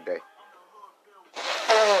the light of day.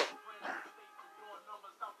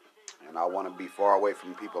 And I want to be far away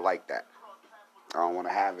from people like that. I don't want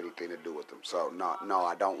to have anything to do with them. So no,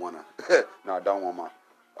 I don't want to. No, I don't want my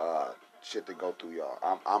shit to go through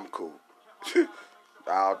y'all. I'm cool.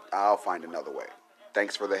 I'll find another way.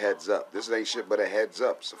 Thanks for the heads up. This ain't shit but a heads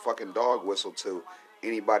up. It's a fucking dog whistle to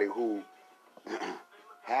anybody who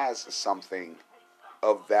has something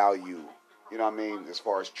of value. You know what I mean? As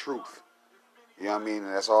far as truth. You know what I mean?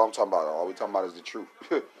 And that's all I'm talking about. All we talking about is the truth.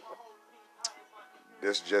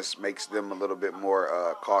 This just makes them a little bit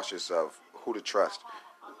more cautious of who to trust.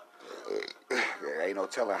 There ain't no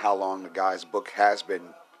telling how long the guy's book has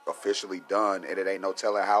been officially done, and it ain't no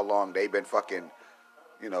telling how long they've been fucking,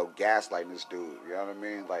 gaslighting this dude. You know what I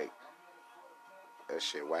mean? Like, that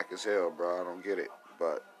shit whack as hell, bro. I don't get it.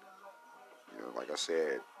 But, like I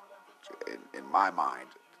said, in my mind,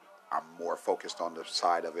 I'm more focused on the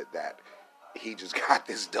side of it that he just got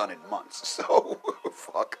this done in months. So,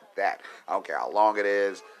 fuck that. I don't care how long it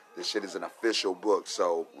is. This shit is an official book.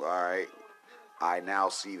 So, alright. I now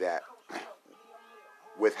see that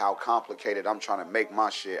with how complicated I'm trying to make my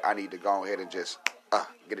shit, I need to go ahead and just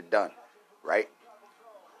get it done. Right?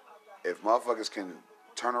 If motherfuckers can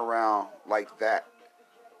turn around like that,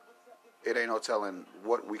 it ain't no telling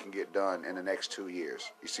what we can get done in the next 2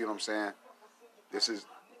 years. You see what I'm saying? This is...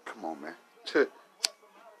 Come on, man.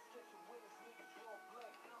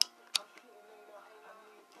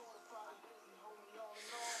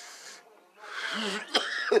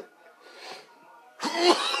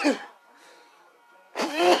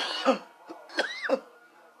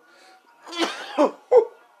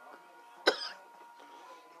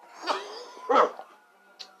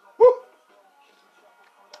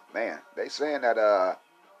 Man, they saying that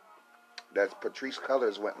Patrice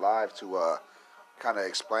Cullors went live to kind of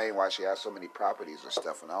explain why she has so many properties and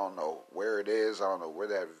stuff, and I don't know where it is, I don't know where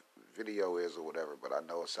that video is or whatever, but I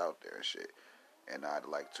know it's out there and shit, and I'd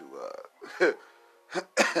like to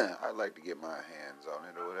I'd like to get my hands on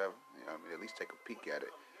it or whatever, you know what I mean, at least take a peek at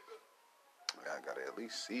it. I gotta at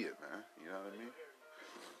least see it, man, you know what I mean?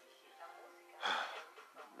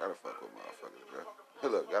 Gotta fuck with motherfuckers, bro.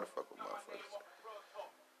 Look, gotta fuck with motherfuckers.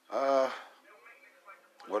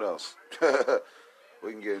 What else?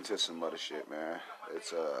 We can get into some other shit, man. It's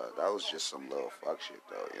that was just some little fuck shit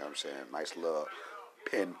though, you know what I'm saying? Nice little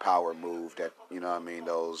pen power move that, you know what I mean,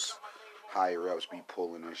 those higher ups be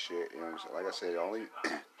pulling and shit, you know what I'm saying? Like I said, only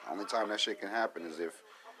time that shit can happen is if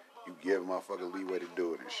you give a motherfucker leeway to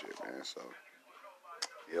do it and shit, man. So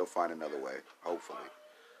he'll find another way, hopefully.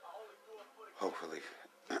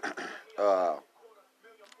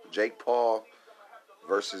 Jake Paul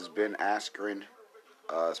versus Ben Askren.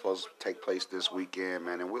 Supposed to take place this weekend,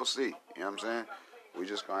 man, and we'll see. You know what I'm saying? We're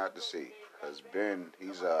just gonna have to see. Cause Ben,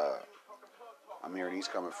 I'm hearing he's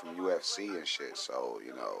coming from UFC and shit, so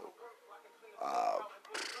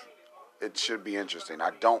it should be interesting.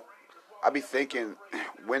 I be thinking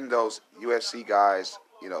when those UFC guys,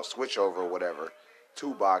 switch over or whatever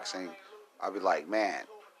to boxing, I'll be like, man,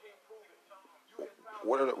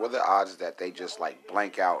 what are the odds that they just like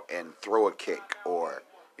blank out and throw a kick or,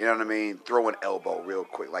 you know what I mean, throw an elbow real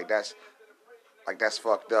quick? Like that's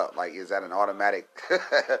fucked up. Like, is that an automatic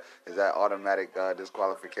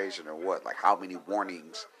disqualification or what? Like, how many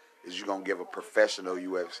warnings is you gonna give a professional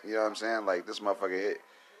UFC? You know what I'm saying? Like, this motherfucker hit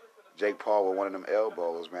Jake Paul with one of them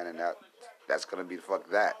elbows, man, and that's gonna be fuck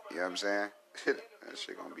that. You know what I'm saying? That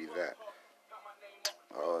shit gonna be that.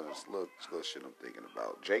 Oh, this little shit I'm thinking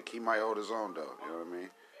about. Jake, he might hold his own though. You know what I mean?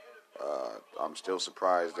 I'm still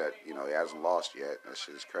surprised that he hasn't lost yet. That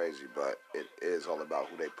shit is crazy, but it is all about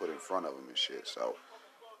who they put in front of him and shit. So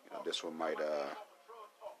this one might I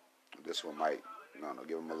don't know,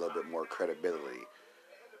 give him a little bit more credibility.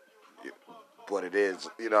 But it is,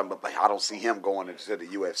 but I don't see him going into the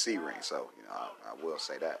UFC ring. So I will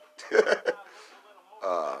say that.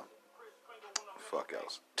 Fuck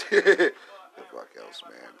else. Fuck else,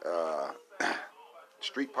 man.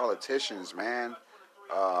 Street Politicians, man.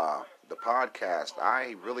 The podcast.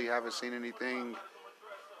 I really haven't seen anything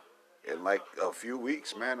in like a few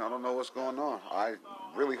weeks, man. I don't know what's going on. I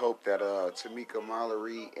really hope that Tamika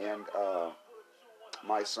Mallory and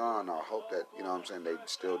my son, I hope that, they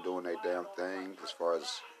still doing their damn thing as far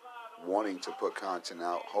as wanting to put content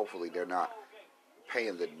out. Hopefully they're not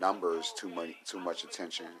paying the numbers too much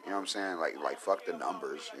attention. You know what I'm saying? Like fuck the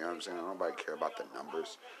numbers. You know what I'm saying? Nobody care about the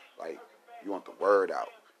numbers. Like, you want the word out.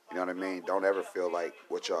 You know what I mean? Don't ever feel like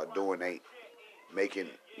what y'all doing ain't making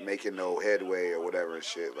no headway or whatever and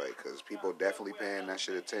shit. Like, cause people definitely paying that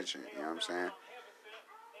shit attention. You know what I'm saying?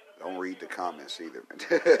 Don't read the comments either.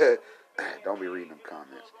 Don't be reading them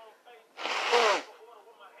comments.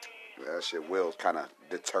 That shit will kind of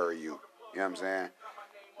deter you. You know what I'm saying?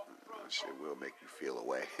 That shit will make you feel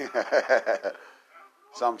away.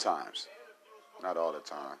 Sometimes. Not all the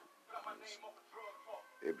time.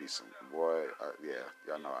 It be some, boy, yeah,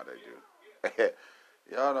 y'all know how they do.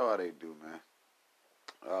 Y'all know how they do, man.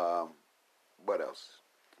 What else?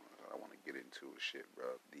 I want to get into shit, bro.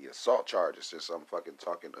 The assault charges, since I'm fucking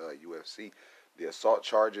talking UFC, the assault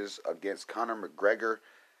charges against Conor McGregor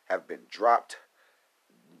have been dropped.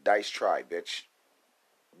 Nice try, bitch.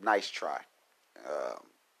 Nice try.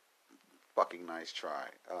 Fucking nice try.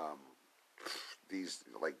 These,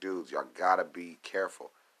 like, dudes, y'all gotta be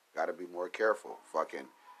careful. Gotta be more careful. Fucking,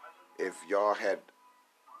 if y'all had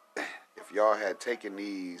taken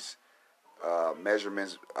these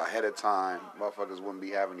measurements ahead of time, motherfuckers wouldn't be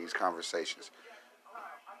having these conversations.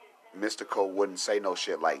 Mystical wouldn't say no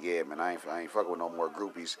shit like, yeah, man, I ain't fucking with no more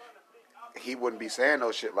groupies. He wouldn't be saying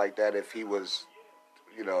no shit like that if he was,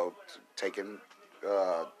 taking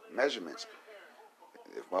measurements.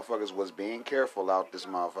 If motherfuckers was being careful out this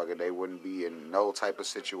motherfucker, they wouldn't be in no type of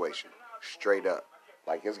situation. Straight up.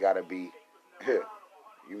 Like, it's gotta be,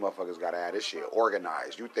 you motherfuckers gotta have this shit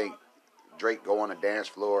organized. You think Drake go on a dance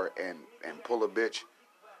floor and pull a bitch?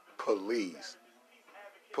 Please.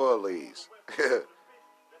 Please.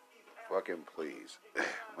 Fucking please.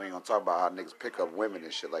 We ain't gonna talk about how niggas pick up women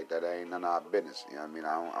and shit like that. That ain't none of our business. You know what I mean?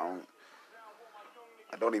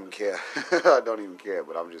 I don't even care. I don't even care.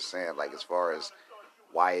 But I'm just saying, like, as far as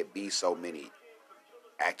why it be so many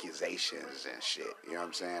accusations and shit. You know what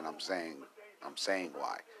I'm saying? I'm saying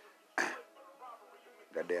why.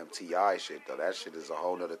 That damn T.I. shit, though. That shit is a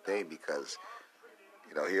whole nother thing because,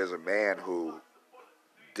 here's a man who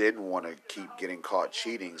didn't want to keep getting caught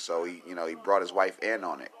cheating, so he brought his wife in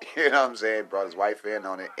on it. You know what I'm saying? Brought his wife in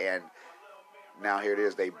on it, and now here it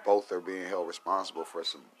is. They both are being held responsible for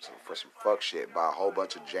some fuck shit by a whole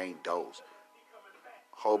bunch of Jane Does.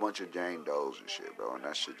 Whole bunch of Jane Does and shit, bro. And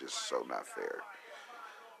that shit just so not fair.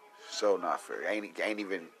 So not fair. Can't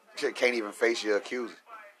even face your accuser.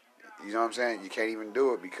 You know what I'm saying? You can't even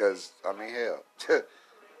do it because, I mean, hell.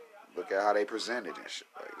 Look at how they present it and shit.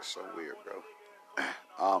 Like, it's so weird, bro.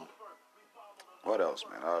 What else,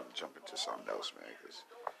 man? I'll jump into something else, man, because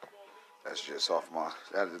that's just off my...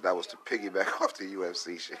 That was to piggyback off the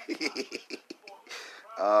UFC shit.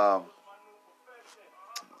 I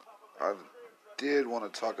did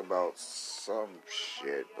want to talk about some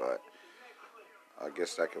shit, but I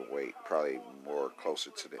guess that can wait. Probably more closer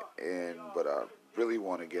to the end, but I really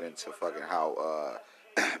want to get into fucking how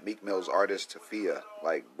Meek Mill's artist Tafia,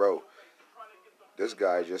 like, bro, this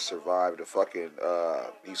guy just survived a fucking,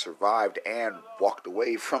 he survived and walked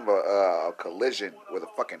away from a collision with a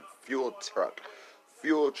fucking fuel truck.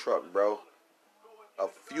 Fuel truck, bro. A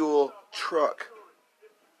fuel truck.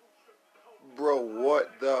 Bro,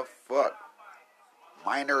 what the fuck?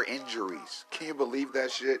 Minor injuries. Can you believe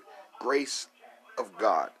that shit? Grace of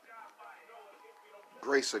God.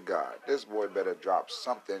 Grace of God. This boy better drop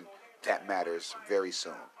something that matters very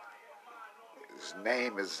soon. His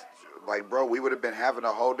name is, like, bro, we would have been having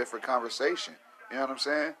a whole different conversation. You know what I'm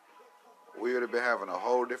saying? We would have been having a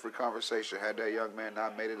whole different conversation had that young man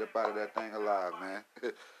not made it up out of that thing alive, man.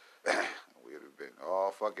 We would have been all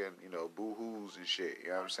fucking, boo-hoos and shit. You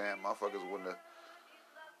know what I'm saying? Motherfuckers wouldn't have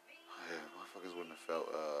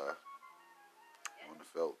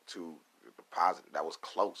felt too positive. That was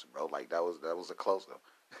close, bro. Like, that was a close up.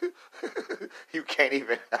 You can't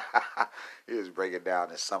even. You just break it down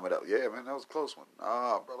and sum it up. Yeah, man, that was a close one.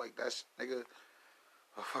 Bro, like, that's, nigga,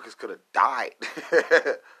 motherfuckers could have died.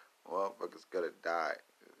 Motherfuckers could have died.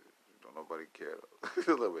 Don't nobody care,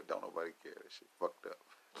 though. A little bit, don't nobody care. That shit fucked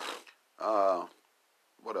up.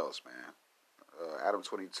 What else, man? Adam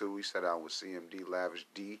 22, he sat down with CMD Lavish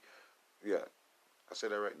D. Yeah. I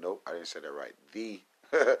said that right? Nope, I didn't say that right.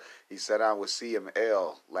 He sat down with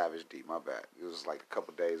CML Lavish D. My bad. It was like a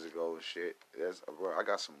couple days ago and shit. Bro, I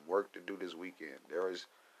got some work to do this weekend.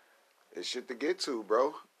 It's shit to get to,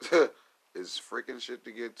 bro. It's freaking shit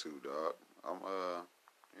to get to, dog. I'm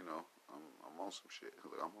on some shit.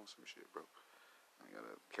 Look, I'm on some shit, bro. I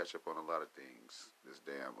gotta catch up on a lot of things. This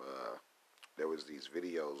damn, there was these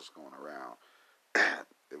videos going around.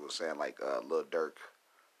 It was saying, like, Lil Durk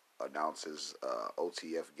announces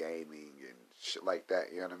OTF gaming and shit like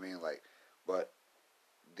that. You know what I mean? Like, but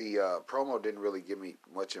the promo didn't really give me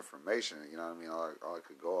much information. You know what I mean? All I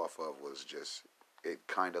could go off of was just it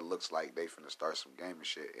kind of looks like they finna start some game and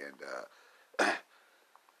shit. And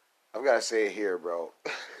I've got to say it here, bro.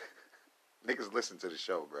 Niggas listen to the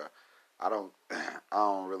show, bro. I don't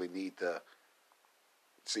really need to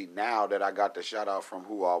see now that I got the shout out from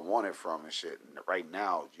who I want it from and shit. Right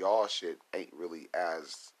now, y'all shit ain't really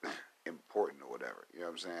as important or whatever. You know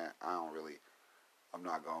what I'm saying? I'm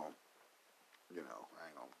not gonna, I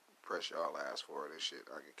ain't gonna press y'all ass for it and shit.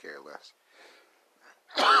 I could care less.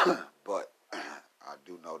 But I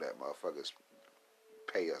do know that motherfuckers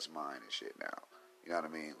pay us mine and shit now. You know what I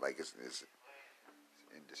mean? Like it's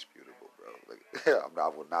indisputable, bro. Like I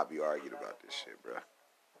will not be argued about this shit, bro.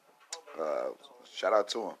 Shout out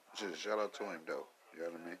to him. Just shout out to him, though. You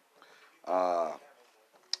know what I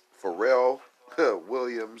mean? Pharrell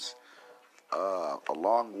Williams,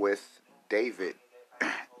 along with David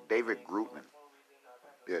Grootman.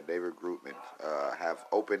 Yeah, David Grootman have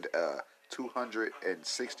opened a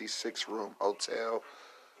 266-room hotel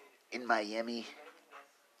in Miami.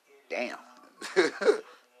 Damn.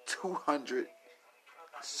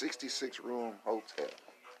 266-room hotel.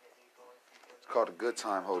 It's called a Good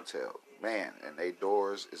Time Hotel. Man, and they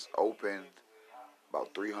doors is open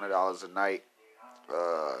about $300 a night.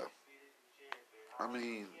 I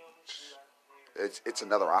mean, it's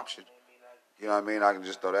another option. You know what I mean? I can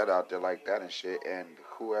just throw that out there like that and shit. And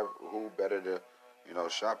who better to,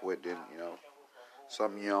 shop with than,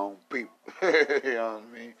 some young people. You know what I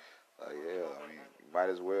mean? Like, yeah, I mean, you might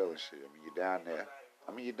as well and shit. I mean, you're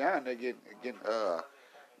down there.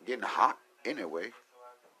 Getting hot anyway.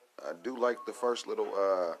 I do like the first little,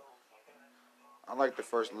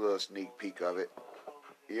 sneak peek of it.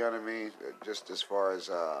 You know what I mean? Just as far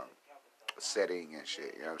as, setting and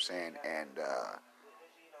shit, you know what I'm saying? And,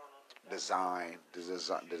 the designs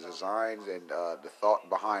and the thought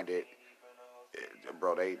behind it,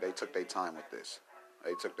 bro. They took their time with this.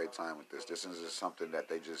 This isn't something that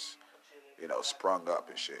they just sprung up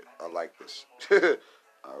and shit. I like this. I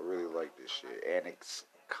really like this shit, and it's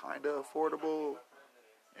kind of affordable.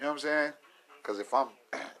 You know what I'm saying? Because if I'm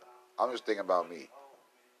just thinking about me.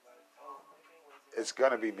 It's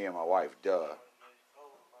gonna be me and my wife, duh.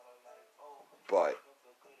 But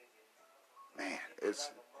man,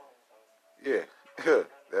 that's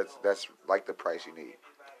like the price you need.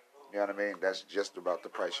 You know what I mean? That's just about the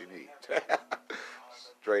price you need.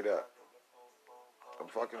 Straight up. I'm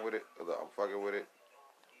fucking with it.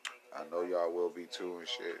 I know y'all will be too and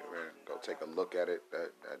shit. Man, go take a look at it.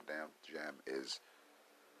 That damn jam is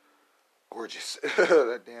gorgeous.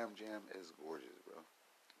 That damn jam is gorgeous, bro.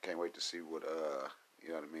 Can't wait to see what you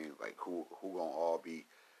know what I mean? Like who gonna all be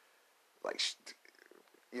like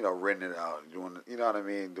renting it out, doing, you know what I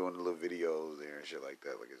mean, doing the little videos there and shit like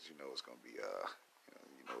that. Like it's it's gonna be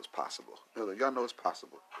it's possible. Y'all know it's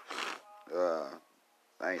possible.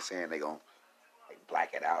 I ain't saying they gonna like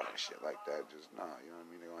black it out and shit like that. Just nah, you know what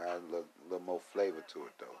I mean. They gonna add a little more flavor to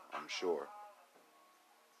it though. I'm sure.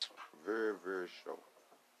 Very very sure.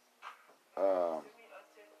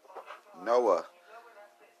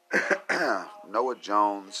 Noah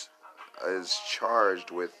Jones is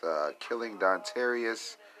charged with killing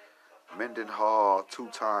Dontarius Mendenhall 2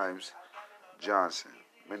 times Johnson.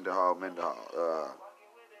 Mendenhall.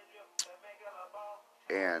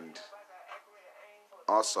 And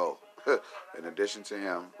also, in addition to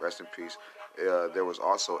him, rest in peace, there was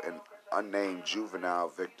also an unnamed juvenile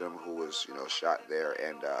victim who was, shot there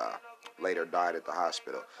and later died at the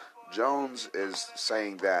hospital. Jones is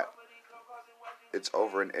saying that it's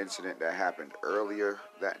over an incident that happened earlier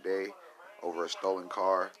that day over a stolen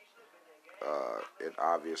car. It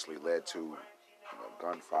obviously led to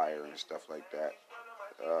gunfire and stuff like that.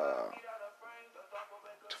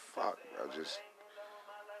 Fuck, bro.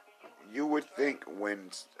 You would think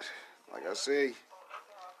when, like I say,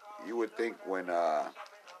 you would think when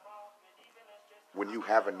you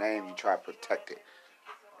have a name, you try to protect it.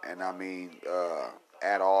 And I mean,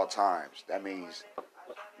 at all times. That means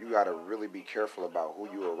you got to really be careful about who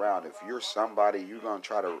you're around. If you're somebody, you're going to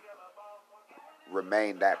try to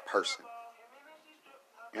remain that person.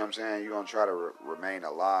 You know what I'm saying? You're going to try to remain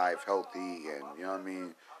alive, healthy, and, you know what I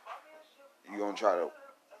mean? You're going to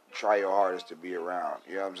try your hardest to be around.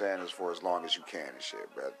 You know what I'm saying? For as long as you can and shit.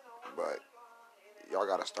 But y'all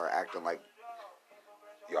got to start acting like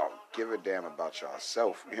y'all give a damn about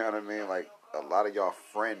yourself. You know what I mean? Like, a lot of y'all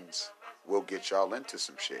friends will get y'all into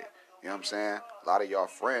some shit. You know what I'm saying? A lot of y'all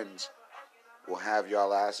friends will have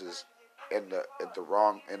y'all asses at the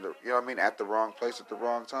wrong place at the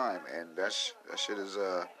wrong time, and that shit is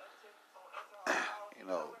You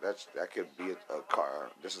know, that could be a car.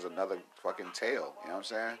 This is another fucking tale. You know what I'm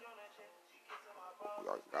saying?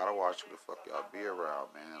 Y'all gotta watch who the fuck y'all be around,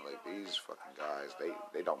 man. Like these fucking guys,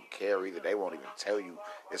 they don't care either. They won't even tell you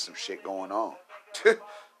there's some shit going on.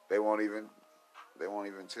 they won't even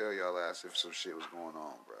tell y'all ass if some shit was going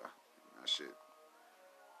on, bro. That shit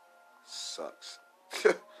sucks.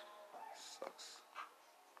 Sucks.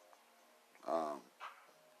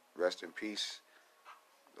 Rest in peace,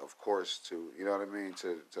 of course, to you know what I mean,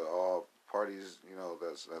 to all parties, you know,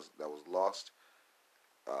 that was lost.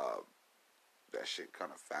 That shit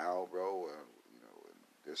kind of foul, bro. You know,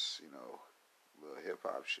 this, you know, little hip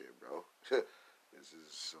hop shit, bro. This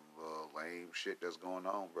is some lame shit that's going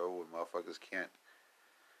on, bro. When motherfuckers can't,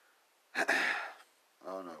 I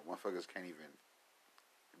don't know, motherfuckers can't even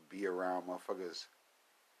be around motherfuckers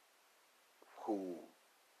who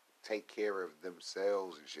take care of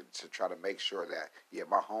themselves and shit to try to make sure that, yeah,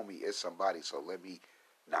 my homie is somebody, so let me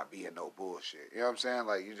not be in no bullshit. You know what I'm saying?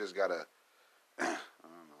 Like, you just gotta, I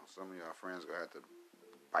don't know, some of y'all friends gonna have to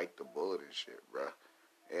bite the bullet and shit, bro.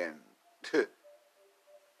 And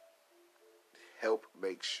help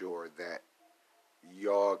make sure that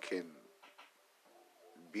y'all can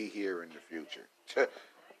be here in the future.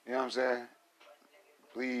 You know what I'm saying?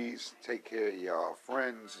 Please take care of y'all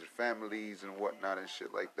friends and families and whatnot and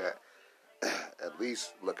shit like that. At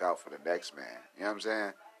least look out for the next man. You know what I'm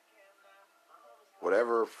saying?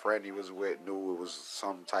 Whatever friend he was with knew it was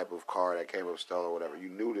some type of car that came up stolen or whatever. You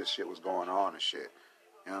knew this shit was going on and shit.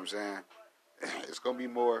 You know what I'm saying? It's going to be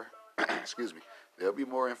more, excuse me, there'll be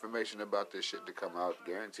more information about this shit to come out,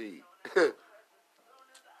 guaranteed.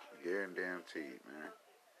 Guaranteed, man.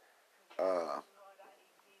 I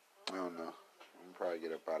don't know. I'm probably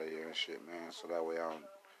get up out of here and shit, man, so that way I don't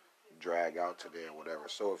drag out today or whatever.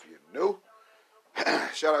 So if you're new,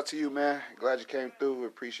 shout out to you, man. Glad you came through.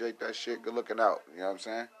 Appreciate that shit. Good looking out. You know what I'm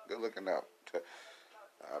saying? Good looking out.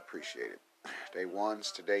 I appreciate it. Day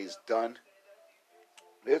one's today's done.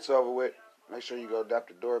 It's over with. Make sure you go dap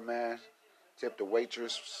the doorman, tip the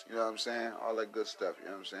waitress. You know what I'm saying? All that good stuff. You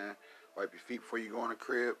know what I'm saying? Wipe your feet before you go in the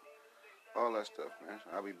crib. All that stuff, man.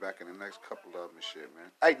 I'll be back in the next couple of them and shit,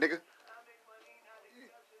 man. Hey, nigga.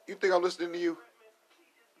 You think I'm listening to you?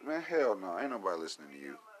 Man, hell no. Ain't nobody listening to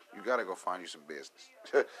you. You gotta go find you some business.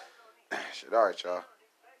 Shit, all right, y'all.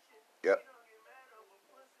 Yep.